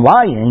me if I'm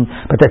lying,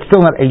 but that's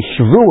still not a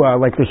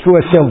shvua, like the shvua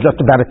is still just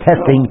about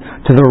attesting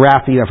to the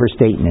veracity of her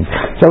statement.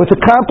 So it's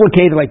a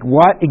complicated, like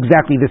what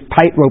exactly this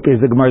tightrope is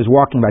the Gemara is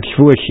walking about,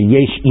 shvua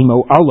sheyesh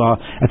imo Allah.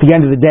 At the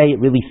end of the day,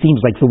 it really seems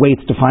like the way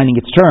it's defining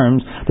its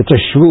terms, that's a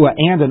shvua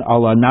and an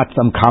Allah, not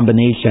some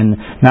combination,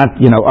 not,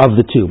 of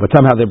the two, but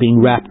somehow they're being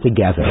wrapped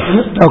together.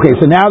 Okay,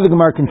 so now the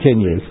Gemara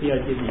continues. You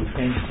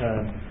can't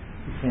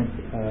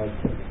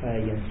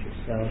testify against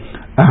yourself.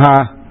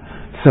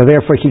 So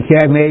therefore, she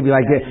can't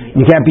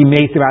you can't be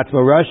Meser Atzma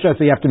Russia,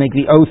 so you have to make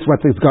the oath.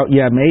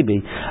 Yeah,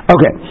 maybe.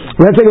 Okay,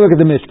 let's take a look at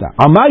the Mishnah.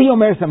 Amari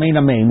Omer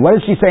Amen Amen. What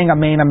is she saying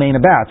Amen Amen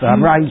about? So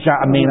Amra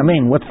Isha Amen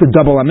Amen. What's the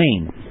double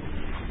Amen?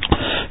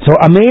 So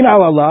Amen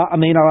al Allah,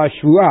 Amen al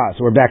Shvua.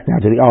 So we're back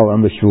now to the Allah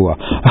and the Shvua.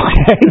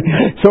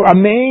 Okay, so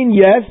Amen,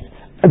 yes,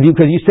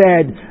 because you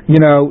said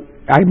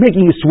I'm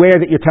making you swear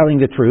that you're telling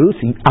the truth.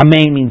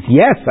 Amen means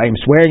yes, I am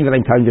swearing that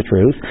I'm telling the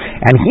truth.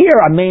 And here,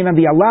 Amen on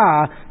the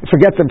Allah,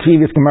 forget the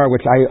previous Gemara,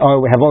 which I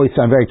have always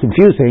found very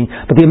confusing,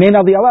 but the Amen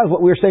on the Allah is what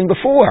we were saying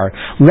before.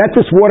 Let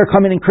this water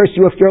come in and curse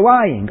you if you're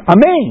lying.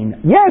 Amen.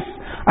 Yes,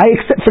 I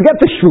accept. Forget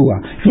the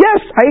shua.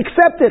 Yes, I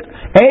accept it.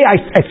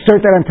 I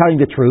assert that I'm telling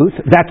the truth.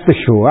 That's the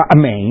shua.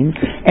 Amen.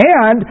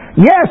 And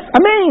yes,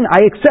 Amen.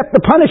 I accept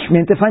the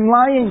punishment if I'm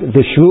lying.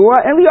 The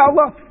shua and the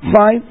Allah.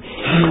 Fine.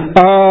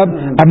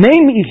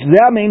 Amen means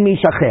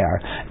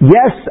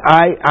yes,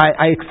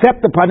 I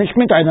accept the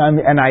punishment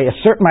and I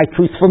assert my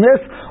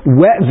truthfulness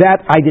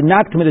that I did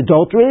not commit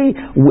adultery,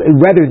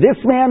 whether this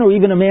man or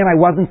even a man I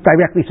wasn't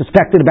directly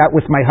suspected about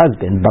with my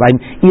husband. But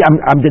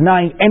I'm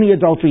denying any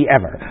adultery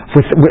ever,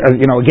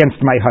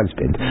 against my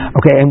husband.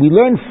 Okay, and we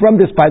learn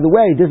from this, by the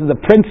way, this is a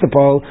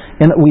principle,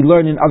 and we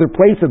learn in other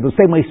places. The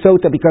same way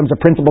Sotah becomes a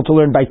principle to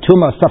learn by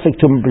Tumah,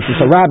 Safek Tumah B'Rishus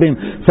HaRabim,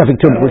 Safek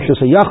Tumah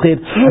B'Rishus HaYachid.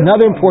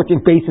 Another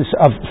important basis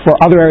for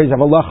other areas of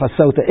halacha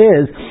Sotah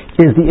is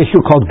the issue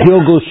called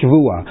Gilgul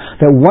Shavua.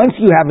 That once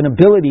you have an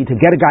ability to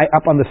get a guy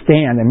up on the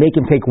stand and make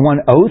him take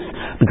one oath,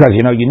 because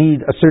you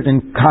need a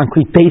certain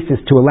concrete basis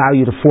to allow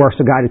you to force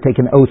a guy to take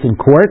an oath in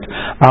court.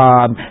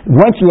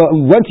 Once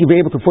you're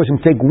able to force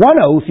him to take one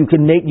oath, you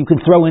can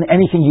throw in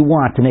anything you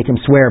want to make him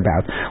swear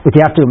about. What you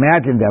have to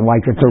imagine then,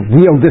 like it's a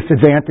real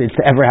disadvantage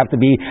to ever have to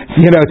be,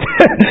 to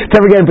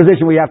ever get in a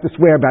position where you have to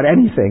swear about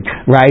anything,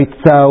 right?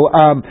 So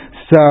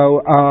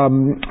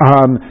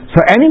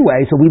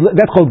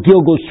that's called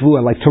Gilgul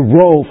Shvua, like to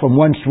roll from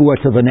one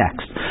Shvua to the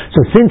next.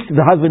 So since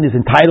the husband is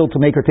entitled to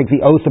make her take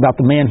the oath about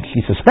the man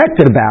she's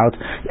suspected about,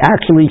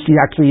 she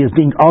actually is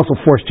being also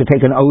forced to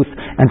take an oath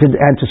and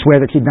to swear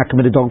that she'd not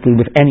commit adultery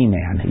with any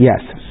man.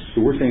 Yes. So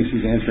we're saying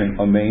she's answering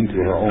Amen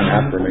to her own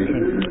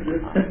affirmation?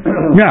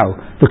 No.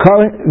 The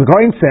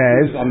Kohen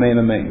says Amen,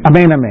 Amen.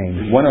 Amen,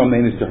 Amen. One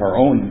Amen is to her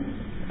own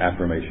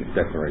affirmation,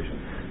 declaration.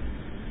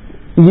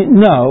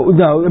 No,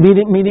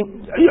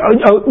 meaning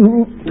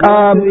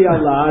one to the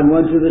Allah and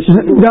one to the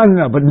Shua.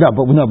 But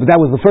that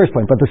was the first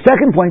point. But the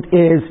second point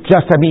is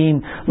just,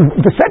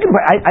 the second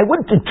point, I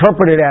wouldn't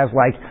interpret it as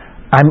like,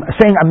 I'm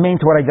saying amen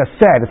to what I just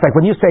said. It's like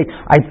when you say,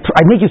 I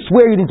make you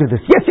swear you didn't do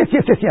this. Yes,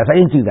 I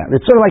didn't do that.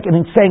 It's sort of like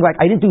saying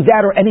like, I didn't do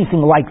that or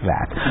anything like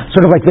that.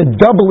 Sort of like the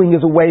doubling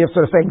is a way of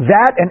sort of saying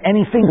that and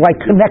anything like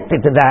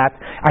connected to that,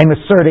 I'm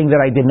asserting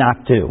that I did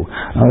not do.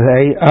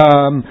 Okay?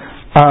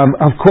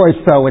 Of course,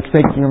 though, it's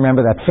making me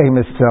remember that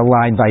famous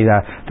line by,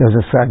 there was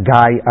this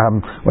guy,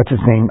 what's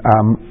his name?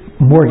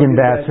 Morgan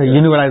Bass. You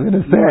knew what I was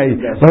going to say.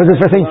 What was his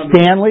first name?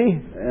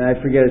 Stanley? I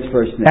forget his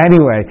first name.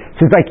 Anyway,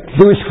 he's like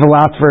Jewish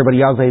philosopher, but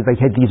he also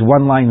had these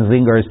one-line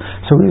zingers.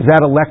 So he was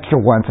at a lecture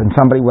once, and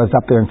somebody was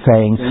up there and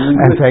saying,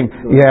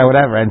 yeah,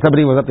 whatever. And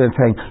somebody was up there and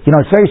saying,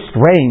 it's very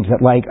strange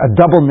that like a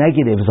double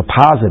negative is a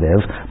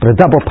positive, but a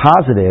double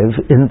positive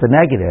isn't a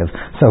negative.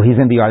 So he's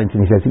in the audience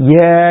and he says,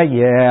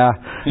 yeah.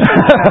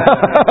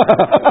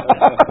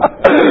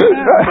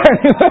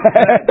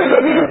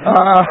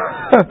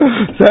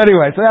 So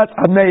anyway, so that's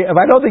amen.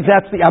 I don't think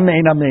that's the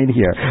amen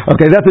here.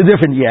 Okay, that's a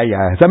different yeah.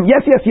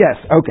 Yes.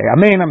 Okay,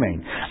 amen.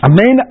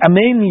 Amen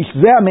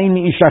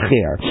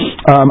nishacher.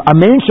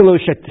 Amen shelo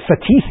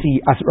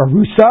satisi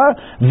arusa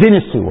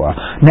vinisua.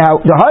 Now,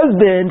 the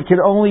husband can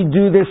only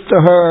do this to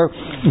her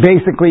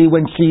basically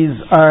when she's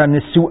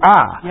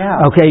nisuah.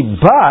 Yeah. Okay,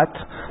 but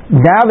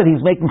now that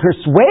he's making her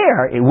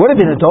swear, it would have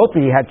been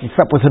adultery had she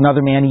slept with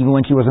another man even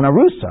when she was an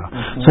arusa.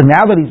 Mm-hmm. So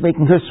now that he's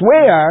making her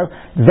swear,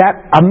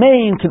 that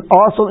amen can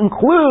also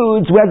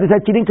include whether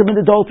that she didn't commit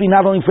adultery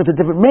not only with a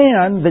different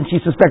man than she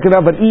suspected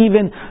of, but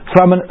even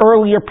from an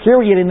earlier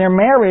period in their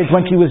marriage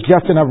when she was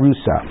just an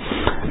arusa.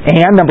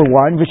 And number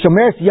one,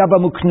 v'shomeres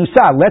yaba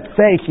muknusa. Let's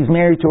say she's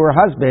married to her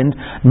husband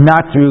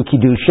not through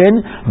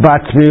kiddushin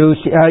but through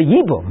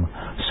yibum.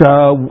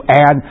 So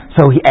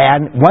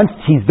once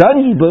he's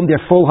done yibum,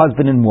 they're full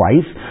husband and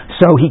wife.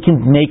 So he can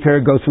make her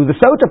go through the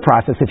Sotah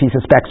process if he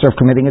suspects her of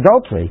committing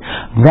adultery.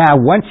 Now,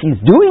 once he's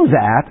doing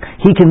that,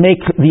 he can make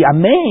the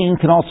amen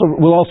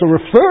will also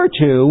refer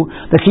to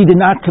that she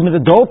did not commit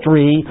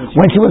adultery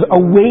when she was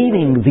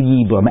awaiting the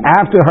yibum,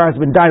 after her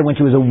husband died, when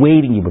she was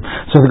awaiting yibum.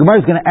 So the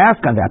Gemara is going to ask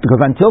on that because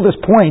until this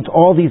point,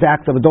 all these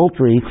acts of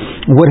adultery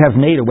would have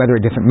made her, whether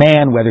a different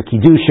man, whether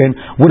kiddushin,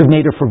 would have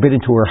made her forbidden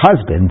to her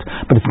husband.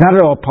 But it's not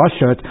at all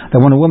pashut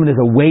that when a woman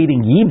is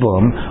awaiting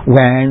yibum,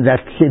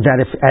 that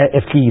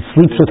if she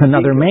sleeps with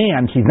another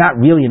man, she's not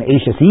really an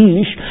Eishes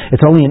Ish.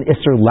 It's only an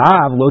Isser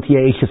Lav, Lo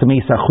Tia Eishes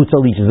Amesa Chutza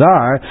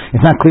Lishzar.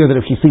 It's not clear that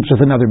if she sleeps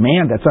with another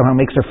man, that somehow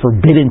makes her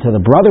forbidden to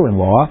the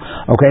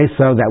brother-in-law. Okay,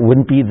 so that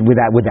would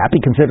that be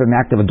considered an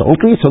act of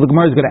adultery? So the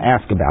Gemara is going to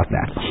ask about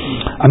that.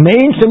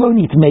 Amen Shelo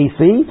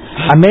Nitmesi.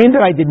 Amen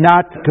that I did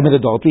not commit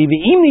adultery.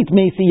 V'im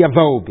Nitmesi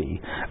Yavobi.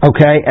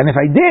 Okay, and if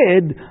I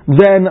did,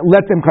 then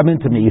let them come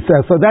into me.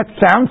 So that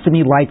sounds to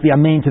me like the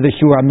amen to the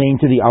shua, amen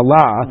to the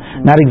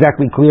Allah. Not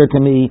exactly clear to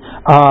me.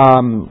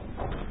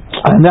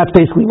 And that's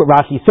basically what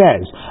Rashi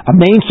says.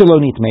 Amen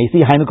shelo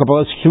nitmesi, hainu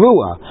kabbalas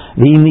shrua.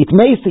 The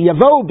nitmesi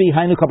yavo bi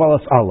hainu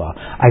kabbalas Allah.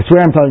 I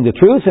swear I'm telling the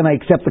truth, and I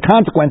accept the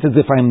consequences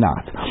if I'm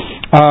not.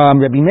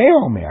 Rabbi Meir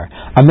Omer.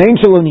 Amen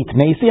shelo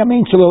nitmesi,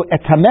 amen shelo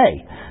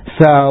etameh.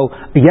 So,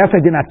 yes,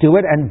 I did not do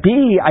it, and B,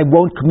 I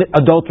won't commit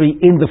adultery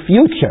in the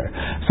future.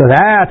 So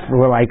that's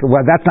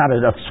that's not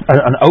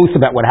an oath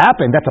about what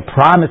happened, that's a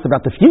promise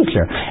about the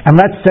future. And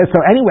so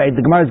anyway,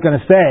 the Gemara is going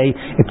to say,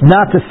 it's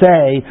not to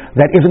say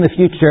that if in the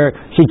future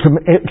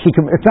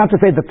it's not to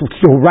say that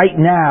she'll right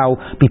now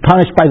be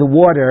punished by the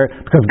water,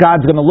 because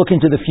God's going to look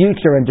into the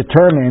future and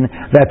determine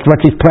that's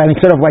what she's planning,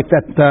 sort of like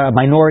that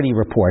Minority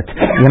Report.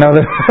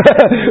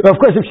 Of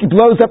course, if she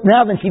blows up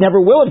now, then she never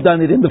will have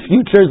done it in the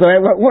future, so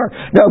it won't work.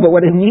 No, but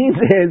what it means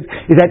is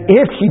that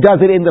if she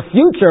does it in the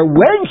future,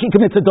 when she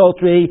commits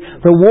adultery,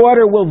 the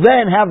water will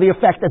then have the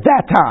effect at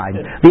that time.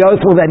 The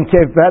oath will then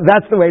kick.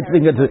 That's the way it's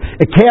being.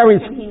 It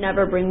carries. Can he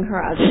never bring her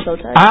as a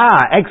Sotah?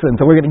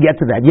 Excellent. So we're going to get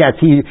to that. Yes,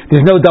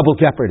 there's no double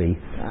jeopardy.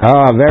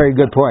 Very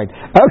good point.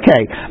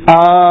 Okay.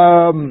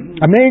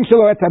 Amen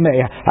shelo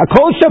etameh.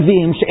 Hakol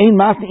shavim she'ein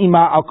masni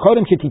ima al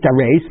kodem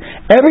shetitareis.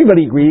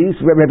 Everybody agrees.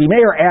 Rabbi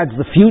Meir adds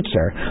the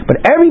future,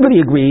 but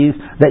everybody agrees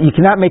that you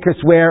cannot make her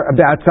swear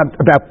about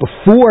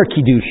before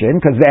kiddushin,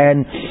 because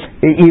then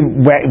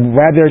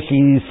whether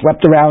she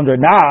slept around or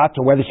not,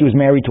 or whether she was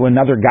married to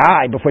another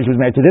guy before she was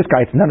married to this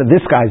guy, it's none of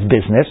this guy's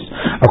business.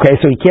 Okay,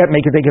 so you can't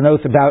make her take an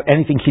oath about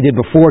anything she did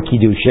before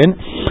kiddushin.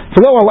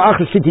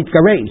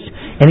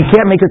 And he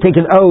can't make her take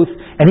an oath,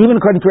 and even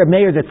according to Rabbi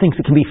Meir that thinks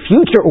it can be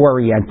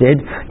future-oriented,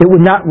 it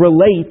would not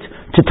relate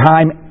to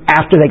time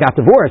after they got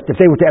divorced. If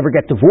they were to ever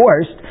get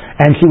divorced,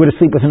 and she were to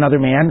sleep with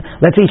another man,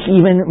 let's say she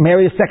even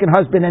married a second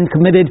husband and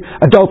committed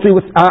adultery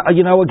with,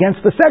 against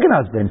the second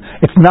husband.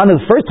 It's none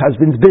of the first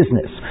husband's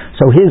business.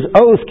 So his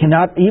oath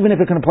cannot, even if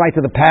it can apply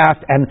to the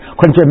past, and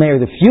according to Rabbi Meir,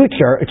 the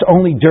future, it's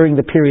only during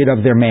the period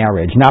of their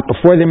marriage, not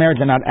before their marriage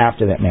and not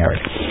after that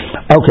marriage.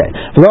 Okay.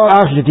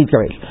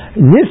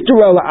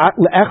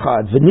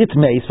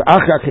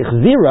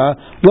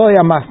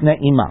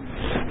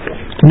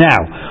 Now,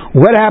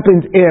 what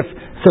happens if,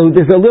 so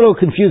there's a little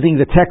confusing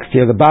the text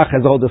here, the Bach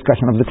has a whole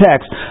discussion of the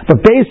text,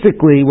 but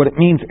basically what it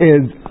means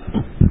is,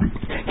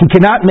 he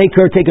cannot make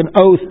her take an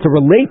oath to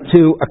relate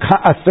to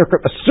a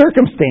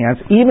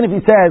circumstance, even if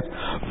he says,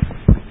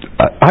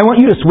 I want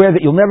you to swear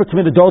that you'll never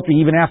commit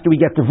adultery even after we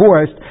get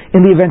divorced,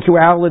 in the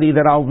eventuality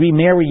that I'll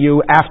remarry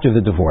you after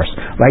the divorce.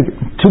 Like,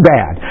 too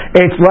bad.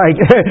 It's like,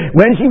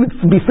 when she would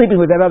be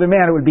sleeping with that other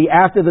man, it would be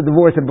after the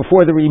divorce and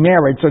before the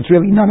remarriage, so it's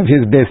really none of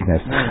his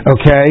business.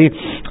 Okay?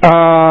 She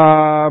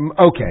can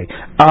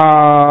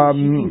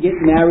get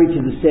married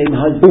to the same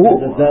husband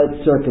under those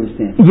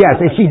circumstances. Yes,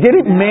 if she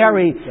didn't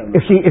marry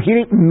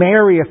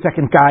a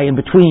second guy in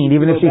between,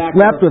 even if she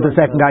slept with a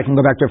second guy, she can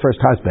go back to her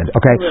first husband.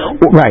 Okay?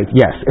 Right,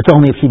 yes. It's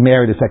only if she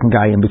married a second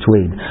guy in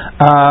between.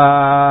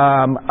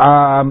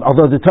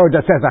 Although the Torah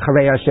just says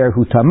acharei asher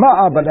hu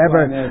tamah, but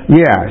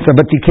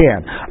but you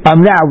can.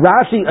 Now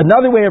Rashi,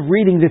 another way of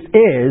reading this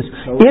is,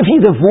 if he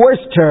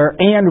divorced her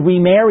and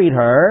remarried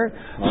her,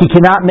 he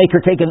cannot make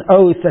her take an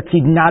oath that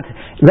he'd not.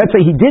 Let's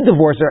say he did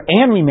divorce her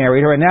and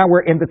remarried her, and now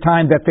we're in the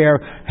time that they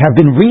have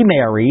been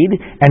remarried,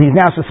 and he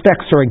now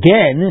suspects her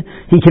again.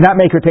 He cannot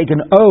make her take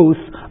an oath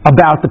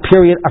about the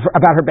period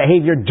about her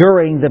behavior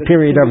during the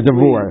period of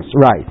divorce.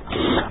 Right.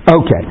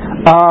 Okay.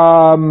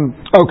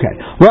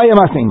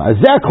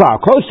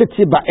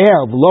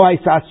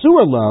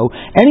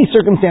 Any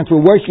circumstance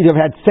where she would have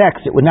had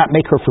sex, it would not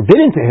make her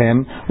forbidden to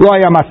him.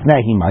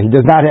 He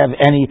does not have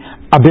any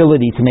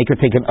ability to make her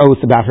take an oath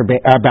about the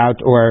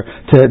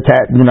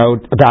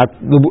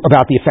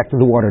effect of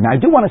the water. Now, I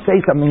do want to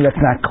say something that's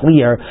not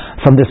clear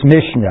from this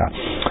Mishnah.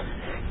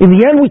 In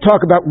the end, we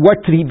talk about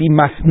what could he be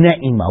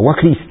masne'ima, what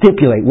could he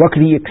stipulate, what could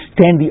he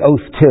extend the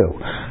oath to.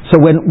 So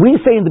when we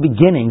say in the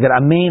beginning that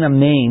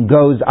amen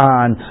goes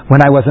on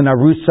when I was an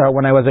arusa,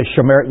 when I was a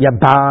shomer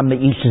yabam,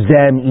 ish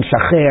zem, ish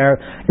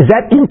acher, is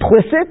that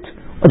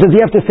implicit? Or does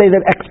he have to say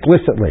that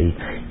explicitly?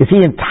 Is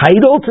he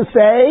entitled to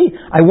say,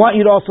 I want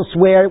you to also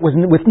swear with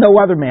no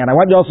other man, I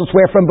want you to also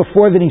swear from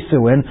before the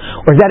Nisuin,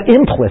 or is that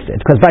implicit?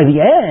 Because by the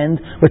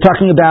end, we're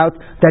talking about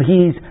that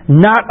he's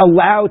not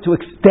allowed to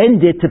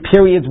extend it to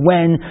periods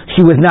when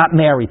she was not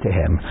married to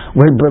him.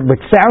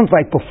 It sounds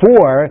like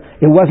before,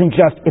 it wasn't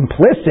just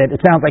implicit,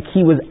 it sounds like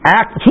he was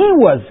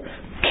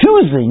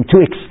choosing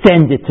to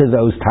extend it to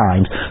those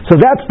times. So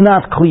that's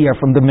not clear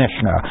from the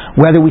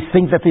Mishnah. Whether we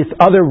think that this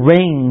other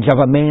range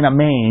of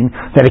amen,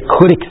 that it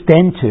could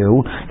extend to,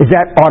 is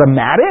that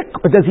automatic?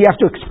 Or does he have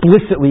to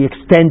explicitly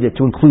extend it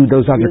to include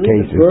those other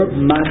cases? The verb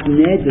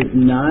matneh does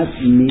not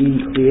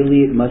mean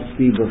clearly it must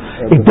be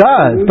before. It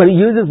does, but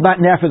he uses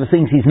matneh for the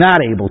things he's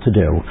not able to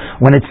do.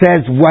 When it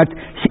says what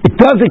it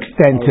does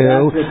extend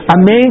to,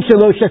 amen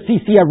shelo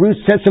shatisi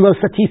arusa, shelo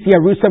satisi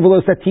arusa, velo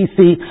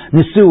satisi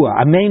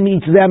nisua. Amen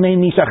means them, amen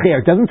means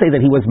it doesn't say that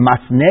he was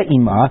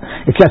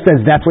masne'ima. It just says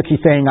that's what she's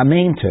saying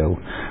amen to.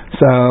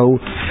 So,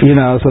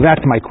 so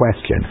that's my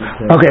question.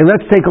 Okay,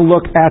 let's take a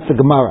look at the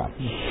Gemara.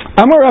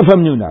 Amar Rav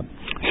Hamnuna,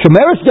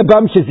 Shomeres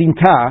dabam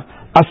shezinta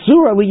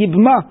asura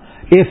liyibma.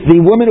 If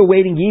the woman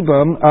awaiting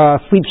Yibum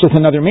sleeps with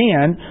another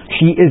man,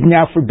 she is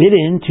now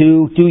forbidden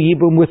to do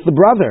Yibum with the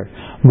brother.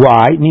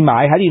 Why?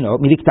 Mimai, how do you know?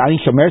 Midiktani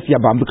Shomer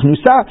Yabam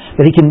B'Knusa,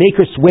 that he can make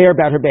her swear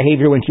about her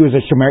behavior when she was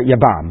a Shomer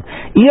Yabam.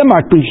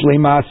 Iyamart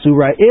B'Shlema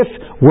Asura, if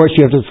were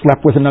she have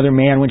slept with another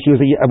man when she was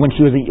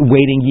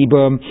awaiting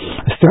Yibum,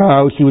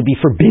 so she would be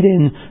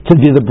forbidden to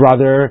do the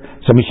brother.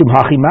 So Mishum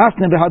Hachi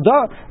Masne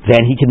B'Hada,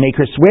 then he can make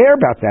her swear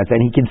about that.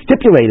 Then he can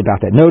stipulate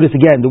about that. Notice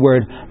again the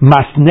word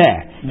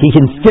Masne. He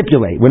can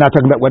stipulate. We're not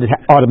talking about what is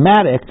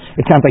automatic.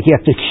 It sounds like he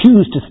has to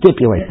choose to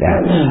stipulate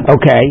that.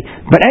 Okay?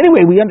 But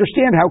anyway, we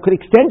understand how it could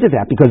extend to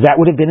that, because that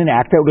would have been an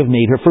act that would have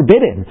made her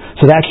forbidden.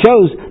 So that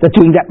shows that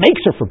doing that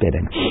makes her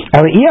forbidden.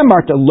 But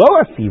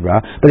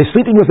if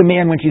sleeping with a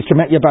man when she's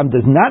Shemet Yabam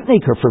does not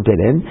make her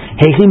forbidden,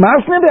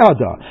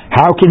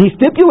 how can he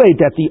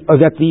stipulate that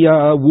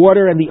the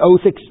water and the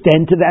oath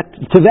extend to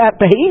that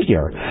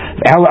behavior?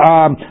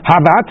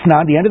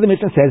 The end of the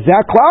Mishnah says,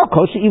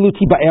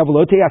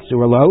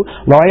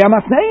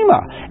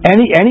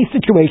 any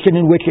situation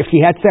in which if he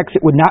had sex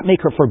it would not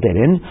make her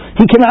forbidden,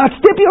 he cannot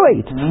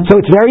stipulate.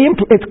 So it's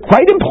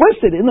quite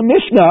implicit in the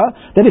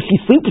Mishnah that if she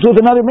sleeps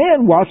with another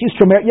man while she's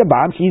Shomer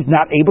Yabam, she's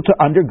not able to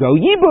undergo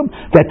Yibum,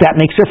 that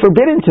makes her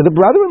forbidden to the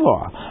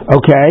brother-in-law.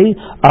 Okay?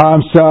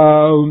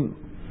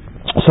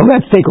 So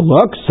let's take a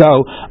look.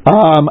 So,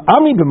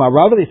 Amri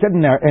b'Marava, they said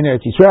in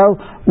Eretz Yisrael,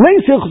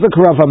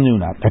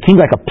 that seems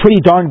like a pretty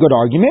darn good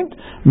argument.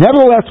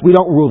 Nevertheless, we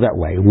don't rule that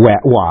way.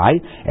 Why?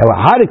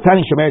 How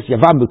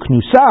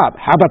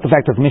about the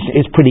fact that the Mishnah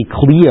is pretty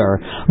clear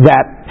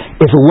that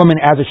if a woman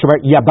as a Shomer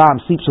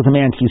Yabam sleeps with a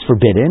man, she's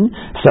forbidden.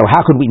 So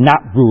how could we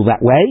not rule that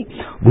way?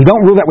 We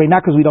don't rule that way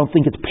not because we don't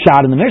think it's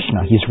pshat in the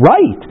Mishnah. He's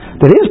right.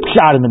 There is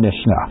pshat in the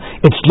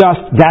Mishnah. It's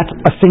just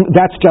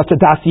that's just a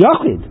das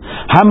yochid.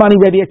 Hamani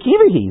Rabbi Akiva.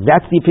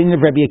 That's the opinion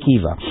of Rabbi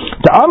Akiva.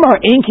 The Amar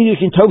Ein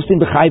Kiddushin Tovsin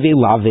B'Chayvei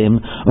Lavim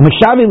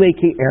U'Meshavei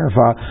Leikei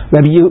Erva.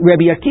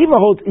 Rabbi Akiva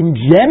holds in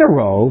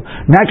general,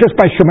 not just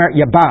by Shomer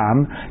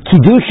Yabam,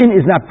 Kiddushin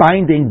is not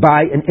binding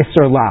by an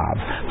Isser Lav.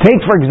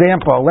 Take, for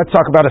example, let's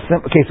talk about a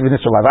simple case of an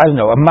Isser Lav. I don't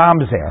know, a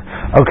mamzer.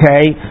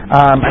 Okay?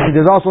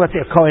 There's also, let's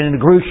say, a Kohen and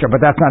a Grusha, but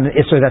that's not an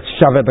Isser, that's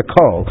Shaveh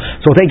B'Kol.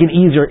 So we'll take an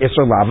easier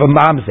Isser Lav, a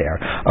mamzer.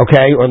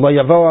 Okay? Or Lo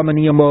Yavo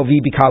Amaniyamo Vi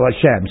B'Kal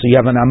Hashem. So you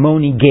have an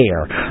Ammoni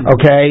ger.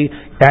 Okay?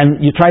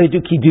 And you try to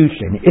do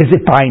Kiddushin. Is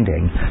it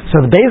binding?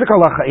 So the basic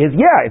halacha is,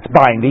 yeah, it's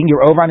binding.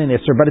 You're over on an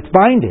Isser, but it's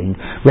binding.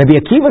 Rabbi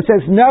Akiva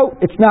says, no,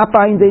 it's not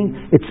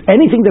binding. It's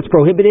anything that's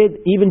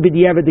prohibited, even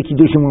b'diavad, the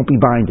Kiddushin won't be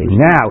binding.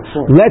 Now,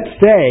 let's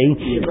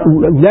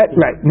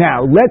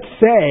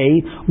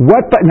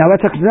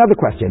ask another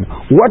question.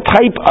 What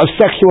type of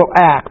sexual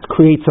act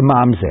creates a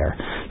mamzer?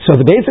 So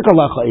the basic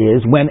halacha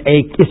is when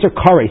a Isser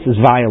Kares is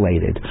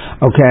violated.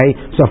 Okay?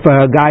 So if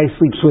a guy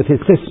sleeps with his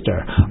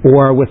sister,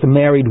 or with a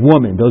married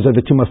woman, those are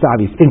the two most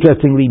obvious.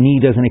 Interestingly,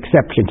 Need is an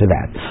exception to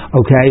that.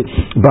 Okay?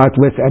 But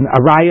with an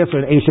Arayas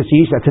or an Eishes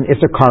Ish, that's an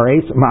Isser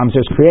Kares,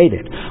 mamzer is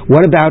created.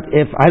 What about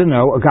if, I don't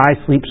know, a guy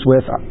sleeps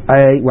with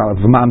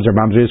if a mamzer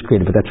is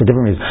created, but that's for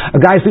different reasons.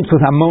 A guy sleeps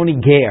with Ammoni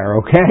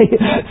ger, okay?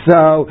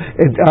 So,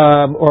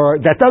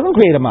 or that doesn't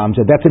create a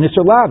mamzer. That's an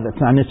Isser Lav.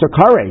 That's not an Isser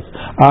Kares.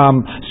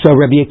 So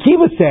Rabbi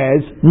Akiva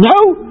says,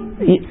 no,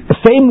 the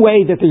same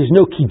way that there's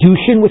no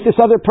Kiddushin with this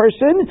other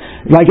person,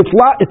 like it's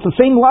the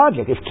same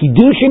logic. If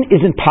Kiddushin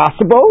isn't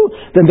possible,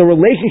 then the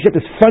relationship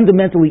is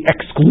fundamentally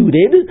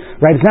excluded,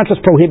 right? It's not just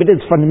prohibited,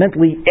 it's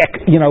fundamentally,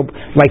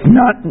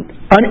 not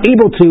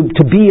unable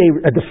to be a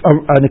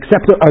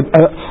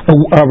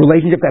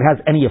relationship that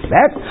has any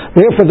effect.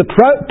 Therefore, the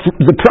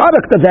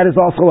product of that is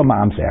also a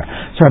mamzer.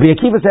 So Rabbi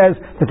Akiva says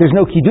that there's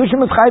no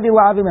Kiddushin with Chayvei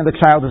Lavim and the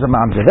child is a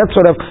mamzer. That's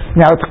sort of,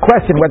 now it's a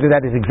question whether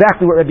that is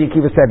exactly what Rabbi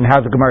Akiva said and how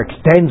the Gemara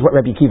extends what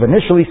Rabbi Akiva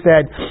initially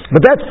said,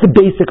 but that's the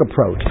basic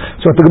approach.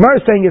 So what the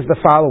Gemara is saying is the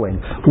following.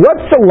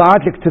 What's the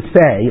logic to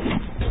say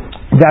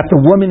that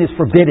the woman is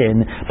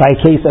forbidden by a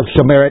case of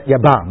Shomeret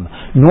Yabam?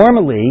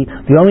 Normally,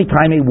 the only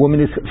time a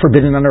woman is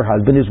forbidden on her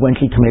husband is when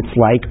she commits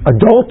like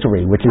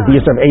adultery, which is the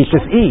use of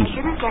Eishes Ish.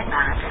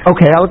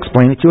 Okay, I'll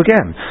explain it to you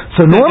again.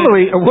 So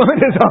normally, a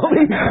woman is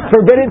only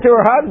forbidden to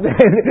her husband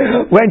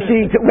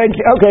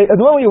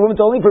normally a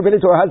woman's only forbidden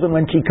to her husband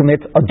when she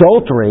commits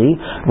adultery,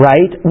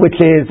 right? Which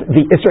is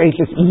the Isser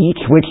Eishes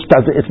Ish, which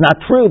it's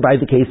not true by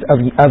the case of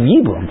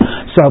Yibum.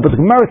 So, but the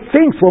Gemara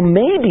thinks, well,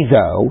 maybe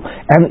though,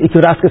 and it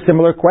could ask a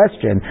similar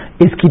question,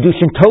 is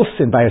Kiddushin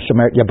Tosin by a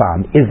Shomeret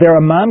Yabam? Is there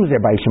a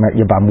mamzer by a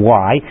Shomeret Yabam?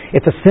 Why?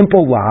 It's a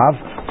simple lav.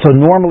 So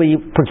normally,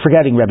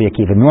 forgetting Rabbi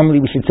Akiva, normally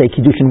we should say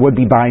Kiddushin would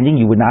be binding,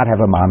 you would not have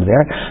a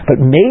mamzer.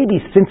 But maybe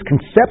since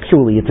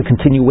conceptually it's a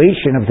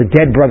continuation of the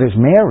dead brother's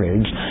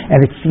marriage, and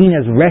it's seen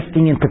as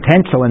resting in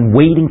potential and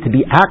waiting to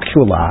be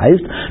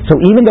actualized, so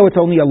even though it's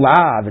only a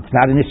lav, it's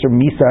not an Isser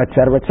Misa,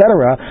 etc.,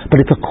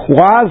 but it's a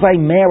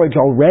quasi-marriage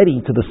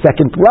already to the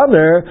second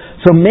brother,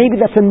 so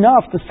maybe that's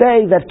enough to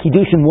say that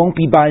Kiddushin won't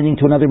be binding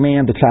to another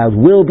man, the child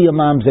will be a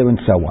mamzer, and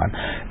so on.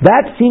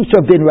 That seems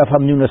to have been Rav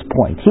Hamnuna's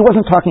point. He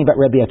wasn't talking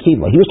about Rabbi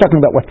Akiva. He was talking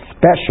about what's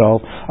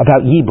special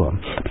about Yibum.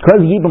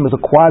 Because Yibum is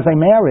a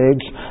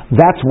quasi-marriage,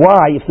 that's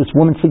why if this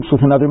woman sleeps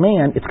with another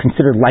man, it's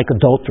considered like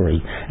adultery.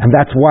 And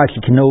that's why she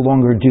can no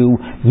longer do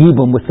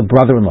Yibum with the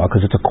brother-in-law,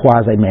 because it's a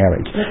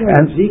quasi-marriage.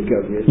 And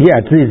Zika.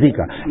 Yeah, it's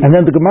Zika. And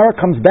then the Gemara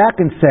comes back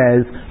and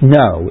says,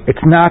 no,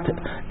 it's not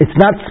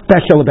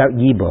special about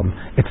Yibum.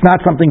 It's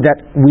not something that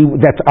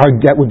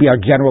would be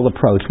our general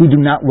approach. We do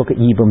not look at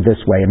Yibum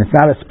this way, and it's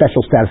not a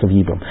special status of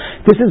Yibum.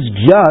 This is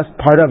just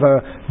part of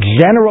a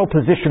general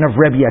position of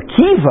Rabbi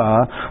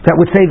Akiva that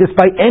would say this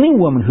by any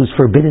woman who's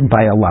forbidden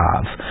by a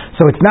lav.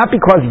 So it's not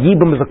because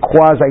Yibum is a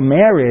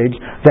quasi-marriage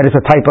that is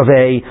a type of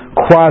a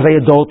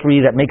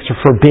quasi-adultery that makes her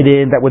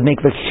forbidden, that would make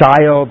the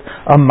child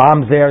a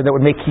mamzer, that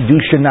would make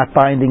Kiddushin not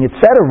binding,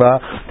 etc.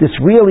 This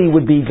really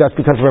would be just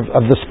because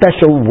of the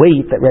special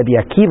weight that Rabbi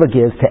Akiva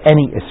gives to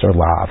any Isser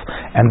Lav.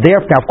 And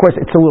therefore, now of course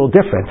it's a little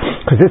different,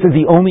 because this is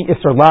the only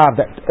Isser Lav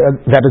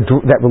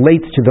that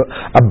relates to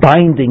a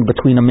binding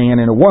between a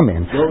man and a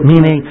woman.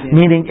 Meaning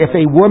if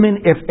a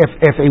woman is a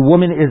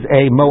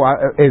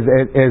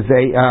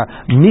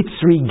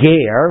Mitzri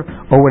ger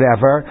or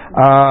whatever,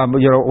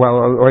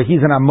 or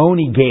he's an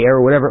Ammoni ger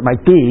or whatever it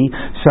might be.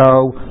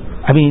 So,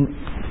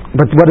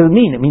 but what does it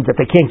mean? It means that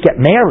they can't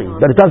get married.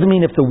 But it doesn't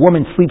mean if the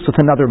woman sleeps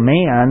with another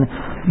man,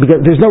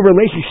 because there's no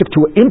relationship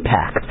to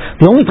impact.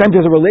 The only time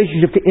there's a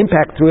relationship to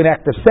impact through an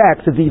act of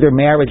sex is either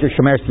marriage or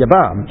Shomer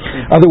Yabam.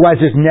 Otherwise,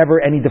 there's never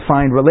any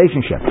defined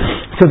relationship.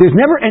 So there's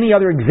never any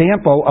other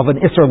example of an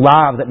Isser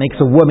Lav that makes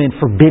a woman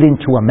forbidden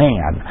to a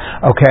man,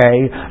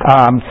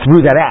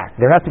 through that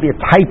act. There has to be a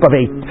type of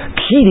a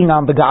cheating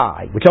on the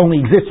guy, which only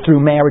exists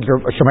through marriage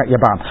or Shomer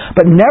Yabam.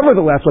 But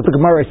nevertheless, what the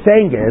Gemara is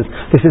saying is,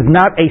 this is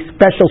not a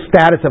special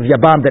status of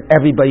Yabam that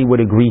everybody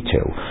would agree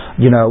to.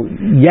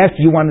 Yes,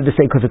 you wanted to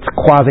say because it's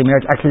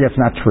quasi-marriage. Actually,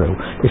 that's not true.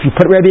 If you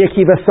put Rabbi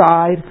Akiva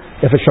aside,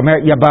 if a Shomer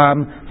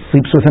Yabam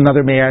sleeps with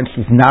another man,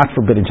 she's not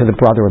forbidden to the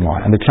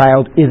brother-in-law, and the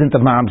child isn't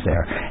the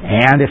mamzer.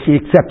 And if she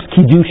accepts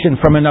kiddushin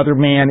from another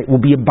man, it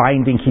will be a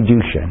binding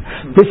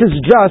kiddushin. This is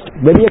just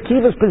Rabbi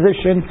Akiva's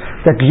position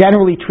that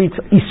generally treats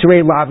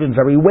Yisrei Lavin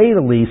very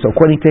weightily, so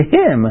according to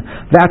him,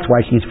 that's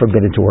why she's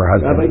forbidden to her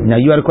husband. Rabbi? Now,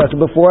 you had a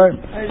question before?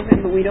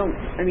 But we don't,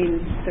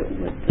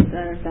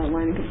 that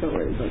line in Kippa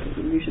where it's like,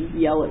 you should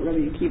yell at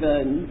Rabbi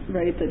Akiva and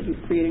write that he's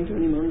creating too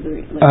many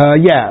mamzer.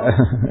 Yeah.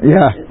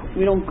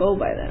 We don't go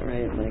by that,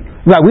 right?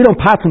 Right, we don't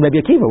pass on Rabbi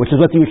Akiva, which is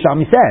what the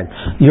Yerushalmi said.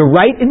 You're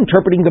right in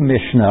interpreting the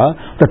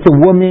Mishnah that the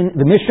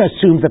Mishnah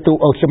assumes that the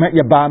Shemet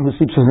Yabam who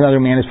sleeps with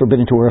another man is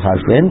forbidden to her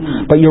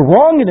husband, but you're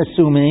wrong in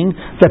assuming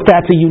that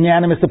that's a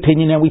unanimous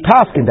opinion and we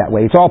pass it that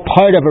way. It's all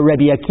part of a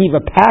Rabbi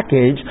Akiva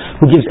package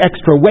who gives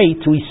extra weight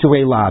to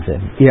Yisrei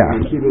Lavin. Yeah.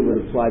 Rabbi Akiva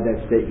would apply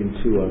that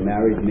statement to a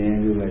married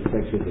man who has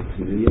sex with a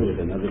familiar, with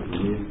another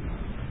familiar.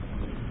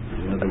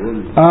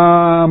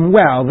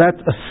 Well, that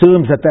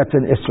assumes that that's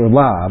an Isser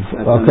Lav,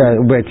 okay,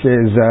 which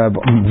is a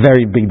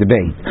very big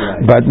debate.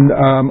 Right. But,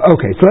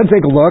 okay, so let's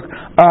take a look.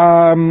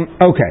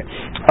 Okay.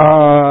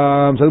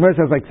 So the Gemara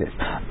says like this.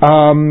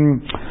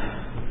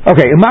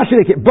 Okay,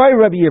 by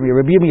Rabbi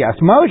Yirmi asks,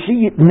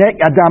 Moshe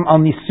nek Adam al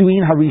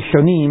nisuin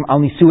harishonim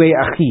al nisui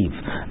achiv,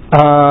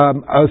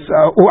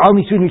 or al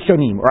nisuin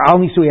rishonim, or al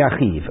nisui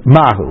achiv.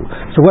 Mahu.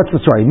 So what's the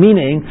story?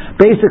 Meaning,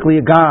 basically,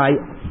 a guy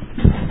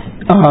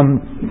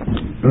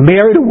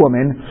married a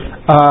woman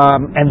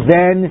and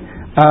then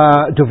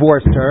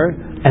divorced her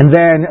and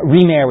then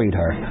remarried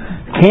her.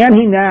 Can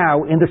he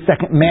now, in the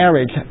second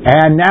marriage,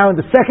 and now in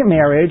the second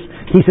marriage,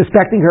 he's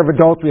suspecting her of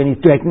adultery and he's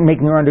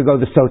making her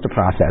undergo the Sotah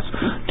process.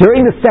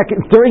 During the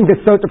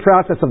Sotah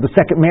process of the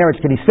second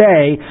marriage, can he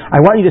say, I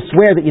want you to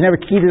swear that you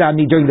never cheated on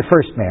me during the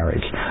first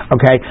marriage?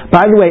 Okay?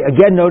 By the way,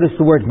 again, notice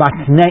the word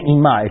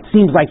matne'ima. It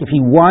seems like if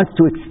he wants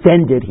to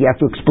extend it, he has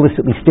to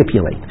explicitly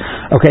stipulate.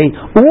 Okay?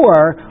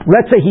 Or,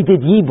 let's say he did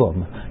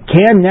Yibum.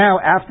 Can now,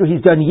 after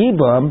he's done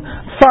Yibum,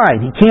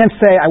 fine. He can't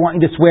say, I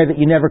want you to swear that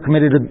you never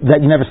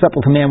slept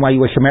with a man while you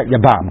were Shemer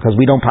Yabam, because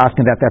we don't pass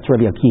on that's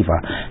Rabbi Akiva.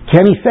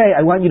 Can he say,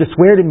 I want you to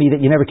swear to me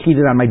that you never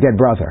cheated on my dead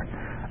brother?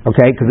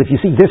 Okay, because if you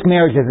see this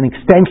marriage as an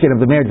extension of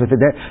the marriage with the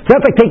dead, so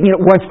that's like taking it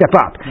one step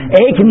up.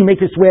 A, can you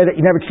make her swear that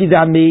you never cheated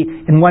on me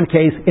in one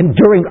case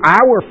during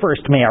our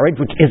first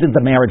marriage, which isn't the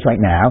marriage right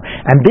now?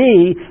 And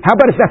B, how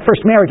about if that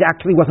first marriage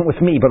actually wasn't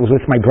with me, but was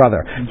with my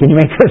brother? Can you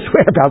make her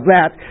swear about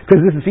that?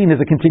 Because this is seen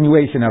as a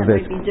continuation of this.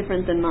 That might be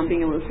different than not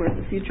being able to swear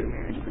at the future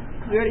marriage.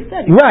 We already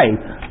said. Right.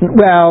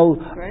 Well,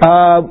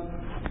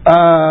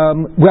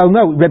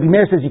 no, Rabbi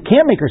Meir says you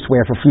can't make her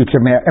swear for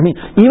future marriage. I mean,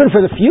 even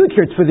for the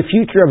future, it's for the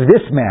future of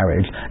this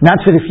marriage,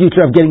 not for the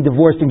future of getting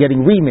divorced and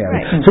getting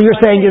remarried. Right. So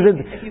you're saying is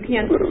if you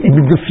can't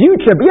the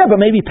future, but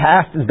maybe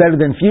past is better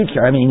than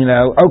future. I mean,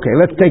 okay,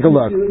 let's take a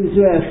look.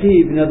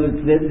 In other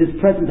words, this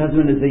present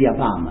husband is the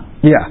Yabam.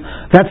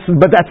 Yeah, that's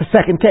the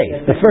second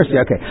case. The first,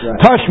 okay.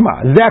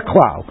 Tashma,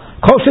 Zeklal,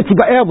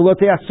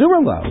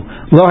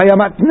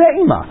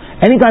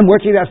 anytime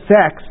where she'd have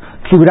sex,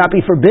 she would not be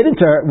forbidden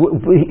to her,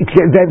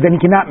 then he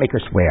cannot make her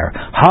swear.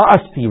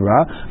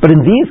 Ha'asira, but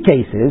in these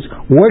cases,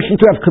 were she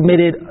to have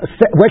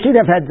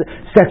had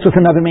sex with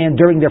another man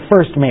during their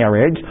first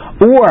marriage,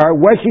 or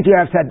was she to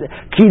have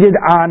cheated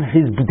on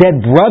his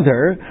dead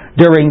brother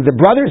during the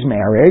brother's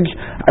marriage,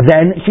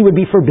 then she would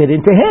be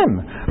forbidden to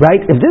him,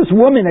 right? If this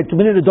woman had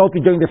committed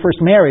adultery during their first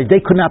marriage,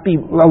 they could not be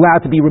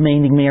allowed to be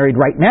remaining married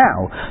right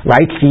now,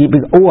 right?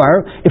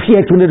 Or if she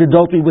had committed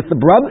adultery with the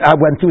brother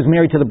when she was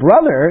married to the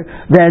brother,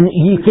 then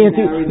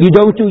you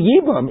don't do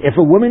Yibum. If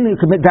a woman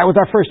that was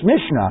our first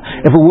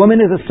Mishnah. If a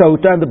woman is a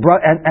Sotah and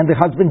the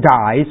husband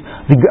dies,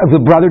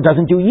 the brother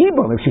doesn't do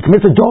Yibum. If she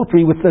commits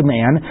adultery with the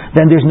man,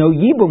 then there's no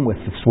Yibum with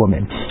this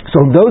woman.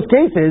 So in those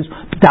cases,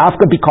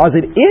 Dafka, because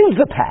it is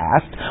the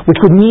past, which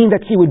would mean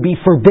that she would be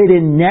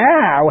forbidden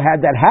now,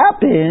 had that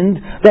happened,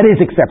 that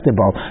is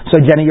acceptable. So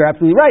Jenny, you're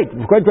absolutely right.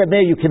 According to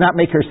Rabbi, you cannot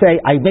make her say,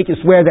 I make you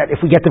swear that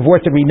if we get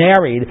divorced and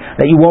remarried,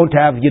 that you won't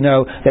have,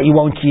 that you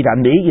won't cheat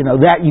on me.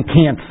 That you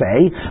can't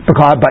say,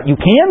 but you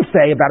can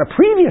say about a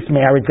previous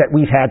marriage that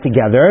we've had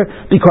together,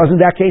 because in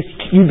that case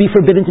you'd be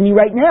forbidden to me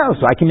right now,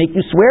 so I can make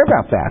you swear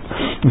about that.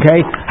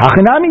 Okay?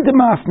 Hachanami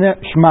demasna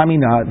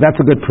shmamina. That's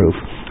a good proof.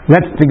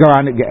 Let's go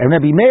on again.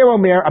 Rabbi Meir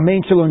Omer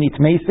Amen Shelo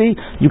Nitmesi.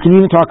 You can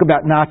even talk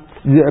about an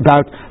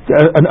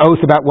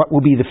oath about what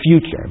will be the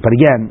future, but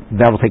again,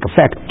 that will take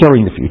effect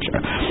during the future.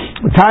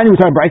 Tanya was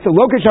talking about. I said,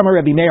 "Lokesh Amar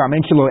Rabbi Meir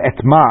Amen Shelo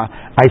Etma."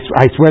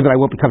 I swear that I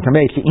won't become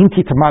tamei.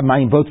 Inti tamad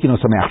ma'im votkino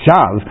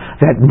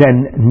sameachshav. That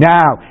then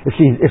now, if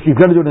she's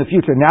going to do it in the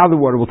future, now the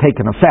water will take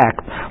an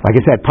effect. Like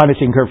I said,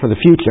 punishing her for the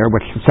future,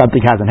 which something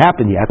hasn't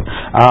happened yet.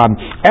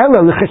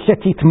 Ela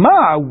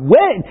l'chashetitma.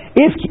 When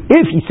if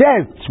he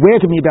says,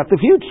 "Swear to me about the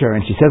future,"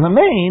 and she says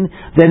amen,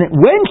 then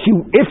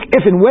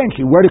if and when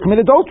she were to commit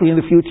adultery in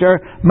the future,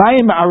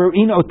 then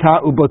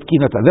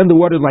the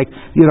water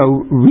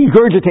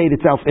regurgitate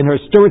itself in her,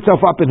 stir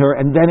itself up in her,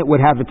 and then it would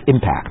have its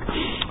impact.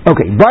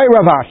 Okay, by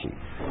Ravashi.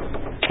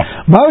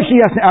 Moshe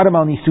yasna Adam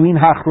al nisuin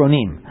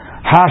hachronim.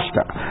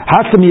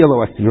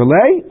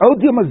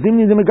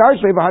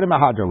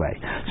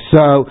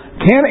 So,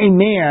 can a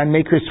man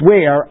make her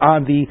swear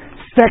on the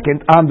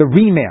second, on the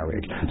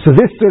remarriage? So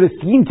this sort of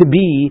seemed to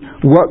be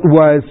what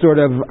was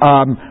sort of,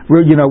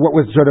 what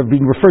was sort of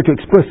being referred to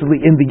explicitly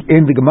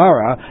in the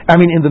Gemara.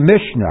 In the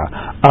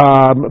Mishnah.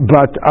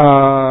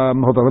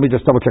 Hold on, let me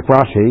just double check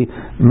Rashi,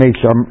 make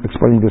sure I'm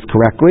explaining this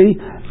correctly.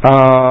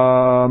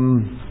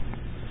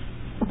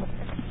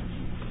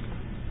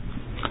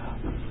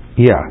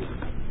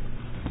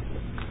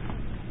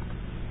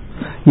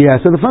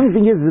 So the funny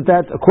thing is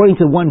that according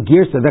to one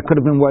girsa, that could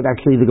have been what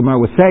actually the Gemara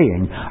was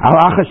saying.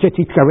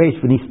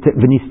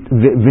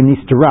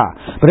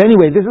 But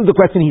anyway, this is the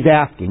question he's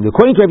asking.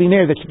 According to Rabbi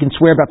Meir, that she can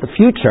swear about the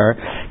future,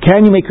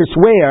 can you make her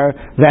swear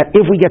that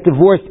if we get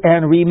divorced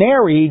and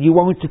remarried, you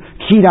won't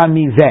cheat on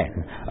me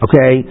then?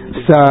 Okay,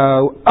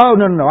 so,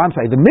 no, I'm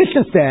sorry. The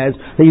Mishnah says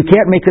that you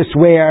can't make her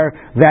swear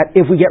that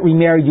if we get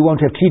remarried, you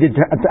won't have cheated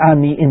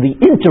on me in the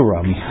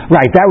interim.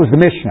 Right, that was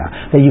the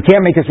Mishnah. That you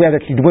can't make her swear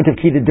that she won't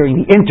have cheated during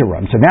the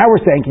interim. So now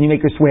we're saying, can you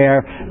make her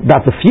swear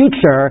about the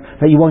future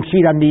that you won't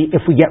cheat on me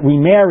if we get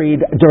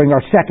remarried during our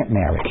second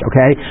marriage,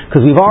 okay?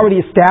 Because we've already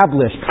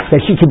established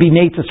that she could be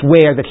made to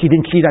swear that she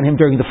didn't cheat on him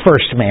during the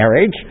first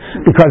marriage,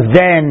 because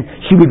then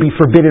she would be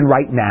forbidden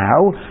right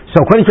now.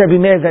 So according to Rabbi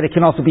Meir, that it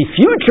can also be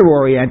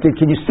future-oriented.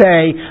 Can you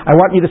say, I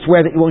want you to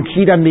swear that you won't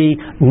cheat on me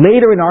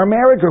later in our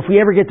marriage, or if we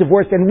ever get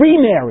divorced and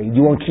remarried,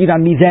 you won't cheat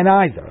on me then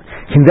either?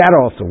 Can that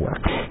also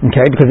work?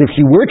 Okay, because if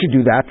she were to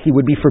do that, he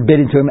would be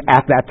forbidden to him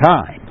at that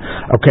time.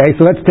 Okay,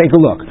 so let's take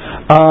a look.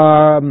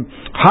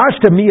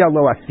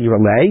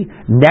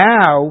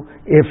 Now,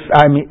 if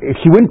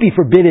she wouldn't be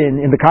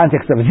forbidden in the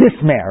context of this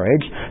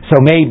marriage,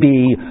 so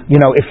maybe,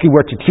 if she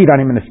were to cheat on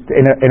him in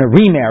a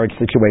remarriage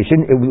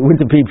situation, it wouldn't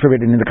be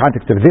forbidden in the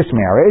context of this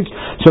marriage,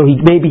 so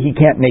maybe he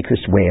can't make her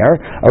swear.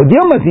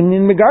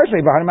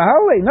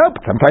 Nope,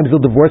 sometimes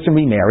he'll divorce and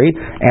remarry,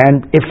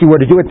 and if she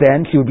were to do it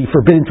then, she would be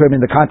forbidden to him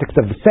in the context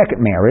of the second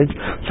marriage,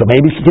 so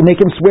maybe she can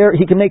make him swear,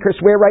 he can make her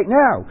swear right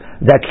now,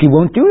 that she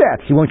won't do that.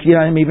 She won't cheat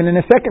on him even in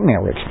a second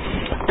marriage.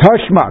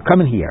 Tashma,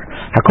 come in here.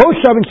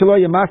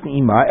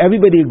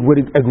 Everybody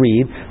would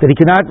agree that he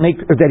cannot make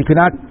her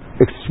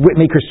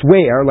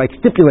swear, like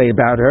stipulate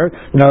about her,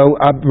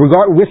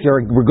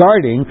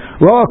 regarding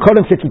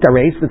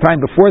the time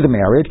before the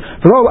marriage,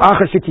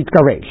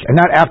 and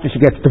not after she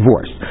gets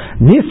divorced.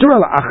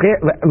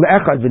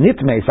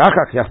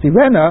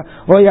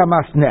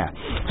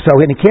 So,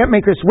 and he can't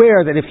make her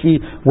swear that if she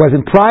was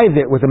in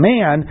private with a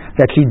man,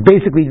 that she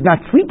basically did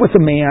not sleep with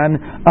a man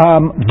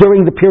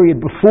during the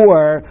period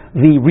before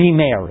the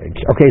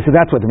remarriage. Okay, so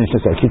that's what the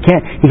Mishnah says. He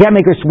can't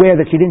make her swear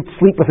that she didn't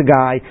sleep with a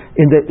guy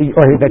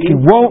or that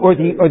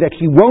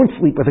she won't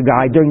sleep with a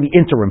guy during the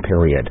interim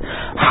period.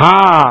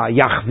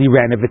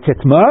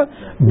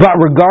 But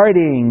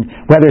regarding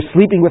whether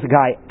sleeping with a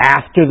guy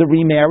after the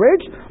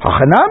remarriage,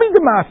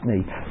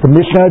 the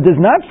Mishnah does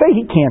not say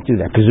he can't do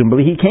that.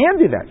 Presumably he can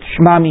do that.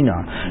 Shma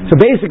mina. So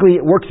basically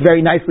it works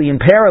very nicely in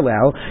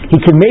parallel. He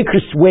can make her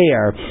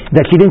swear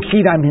that she didn't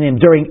cheat on him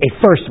during a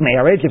first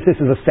marriage, if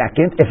this is a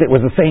second, if he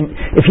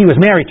was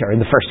married to her in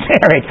the first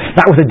marriage,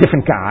 that was a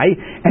different guy.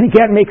 And he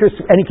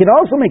can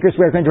also make her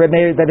swear that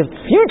if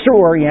future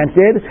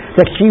oriented,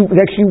 that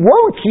she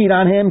won't cheat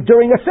on him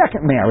during a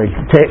second marriage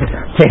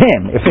to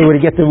him, if they were to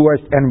get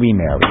divorced and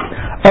remarried.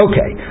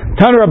 Okay,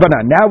 Tana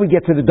Rabbanan. Now we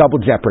get to the double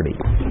jeopardy.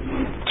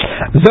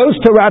 Those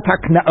Torah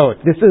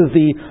Haknaot. This is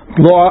the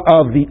law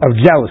of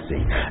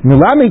jealousy.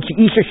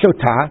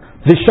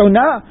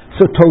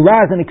 So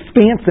Torah is an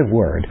expansive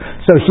word.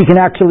 So she can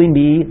actually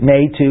be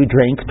made to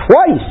drink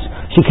twice.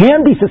 She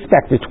can be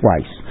suspected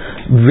twice.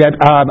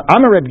 Rabbi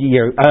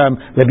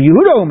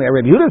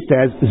Yehuda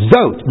says,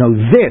 Zot,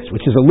 this,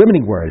 which is a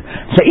limiting word.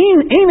 So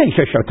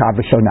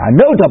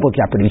no double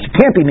jeopardy. She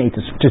can't be made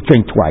to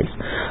drink twice.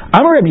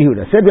 Rabbi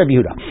Yehuda, said Rabbi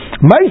Yehuda,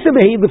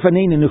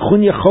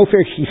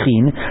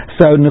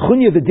 so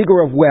Nechunya, the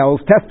digger of wells,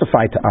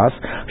 testified to us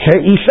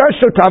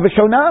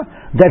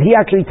that he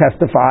actually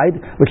testified,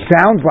 which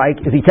sounds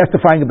like, is he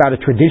testifying about a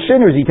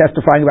tradition, or is he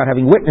testifying about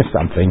having witnessed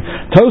something?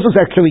 Tosfos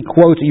actually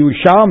quotes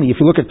Yerushalmi.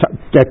 If you look at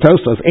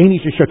Tosfos, Eini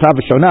Sheshota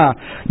v'Shona,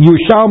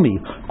 Yerushalmi,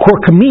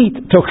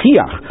 Korkamit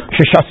Tochiach,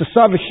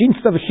 Sheshasasa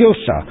v'Shinsta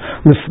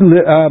v'Shilsha,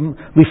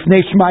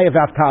 Lifnei Shmaya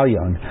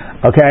v'Avtalyon.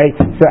 Okay?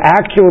 So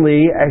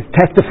actually,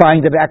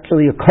 testifying that it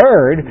actually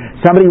occurred,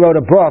 somebody wrote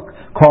a book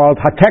called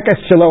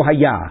Hatekes Shelo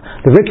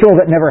Haya, the ritual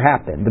that never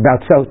happened,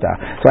 about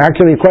Sotah. So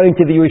actually, according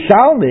to the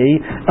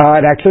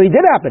Yerushalmi, it actually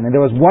did happen, and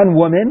there was one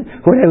woman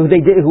who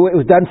it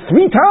was done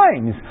 3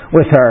 times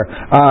with her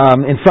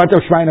in front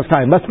of Shrine of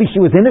Time. Must be she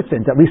was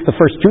innocent at least the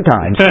first 2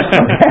 times.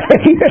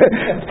 Okay?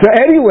 So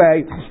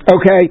anyway,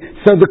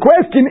 so the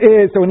question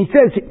is, so when he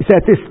says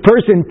that this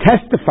person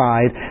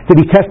testified,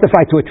 did he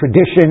testify to a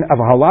tradition of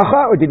a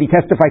halacha, or did he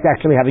testify to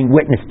actually having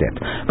witnessed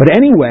it? But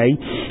anyway,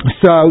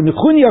 so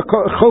Nechunya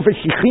Chofer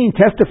Shichin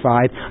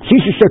testified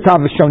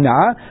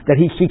that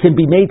she can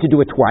be made to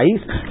do it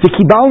twice.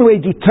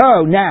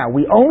 Now,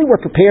 we only were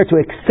prepared to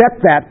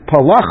accept that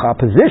palacha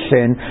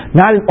position,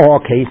 not in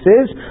all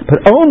cases,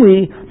 but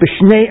only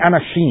b'shnei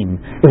anashim,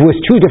 if it was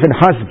 2 different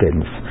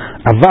husbands.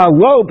 Aval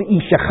lo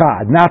b'ish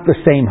echad, not the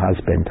same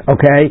husband.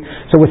 Okay?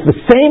 So with the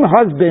same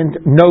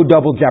husband, no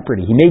double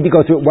jeopardy. He made you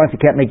go through it once, he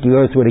can't make you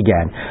go through it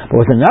again.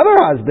 But with another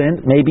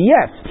husband, maybe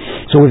yes.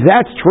 So if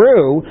that's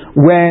true,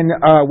 when,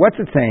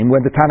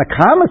 when the Tanna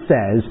Kama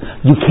says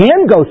you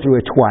can go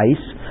through it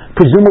twice,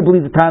 presumably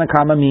the Tanna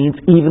Kama means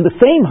even the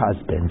same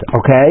husband,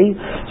 okay?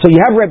 So you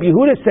have Rabbi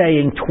Yehuda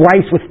saying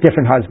twice with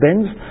different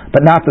husbands,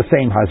 but not the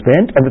same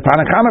husband, and the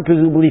Tanna Kama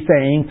presumably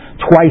saying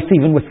twice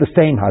even with the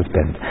same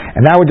husband.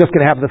 And now we're just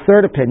going to have the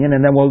third opinion,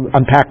 and then we'll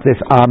unpack this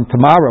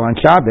tomorrow on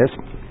Shabbos.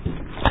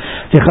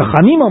 The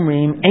Chachamim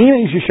omrim,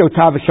 ein isha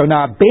shotah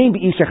v'shona bein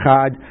b'ish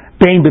echad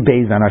bein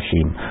bebeis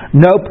anashim.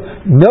 Nope,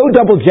 no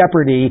double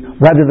jeopardy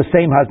whether the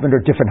same husband or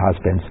different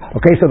husbands.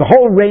 Okay, so the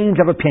whole range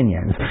of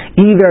opinions.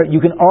 Either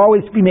you can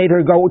always be made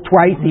her go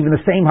twice, even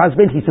the same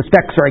husband, he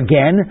suspects her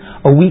again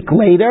a week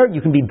later, you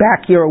can be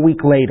back here a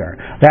week later.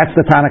 That's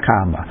the Tanna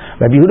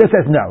Kama. Rabbi Yehuda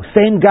says no.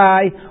 Same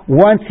guy,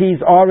 once she's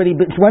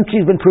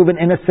been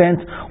proven innocent,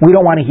 we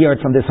don't want to hear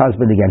it from this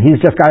husband again. He's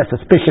just got a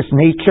suspicious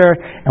nature,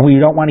 and we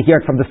don't want to hear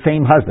it from the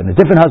same husband. A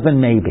different husband,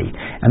 maybe.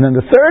 And then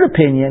the third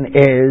opinion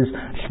is,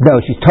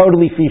 no, she's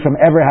totally free from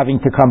ever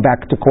having to come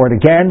back to court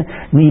again,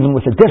 and even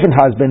with a different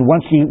husband,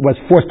 once she was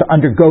forced to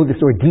undergo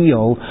this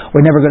ordeal,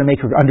 we're never going to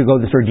make her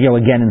undergo this ordeal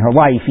again in her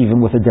life,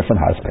 even with a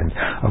different husband.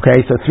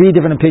 Okay, so 3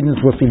 different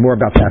opinions, we'll see more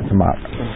about that tomorrow.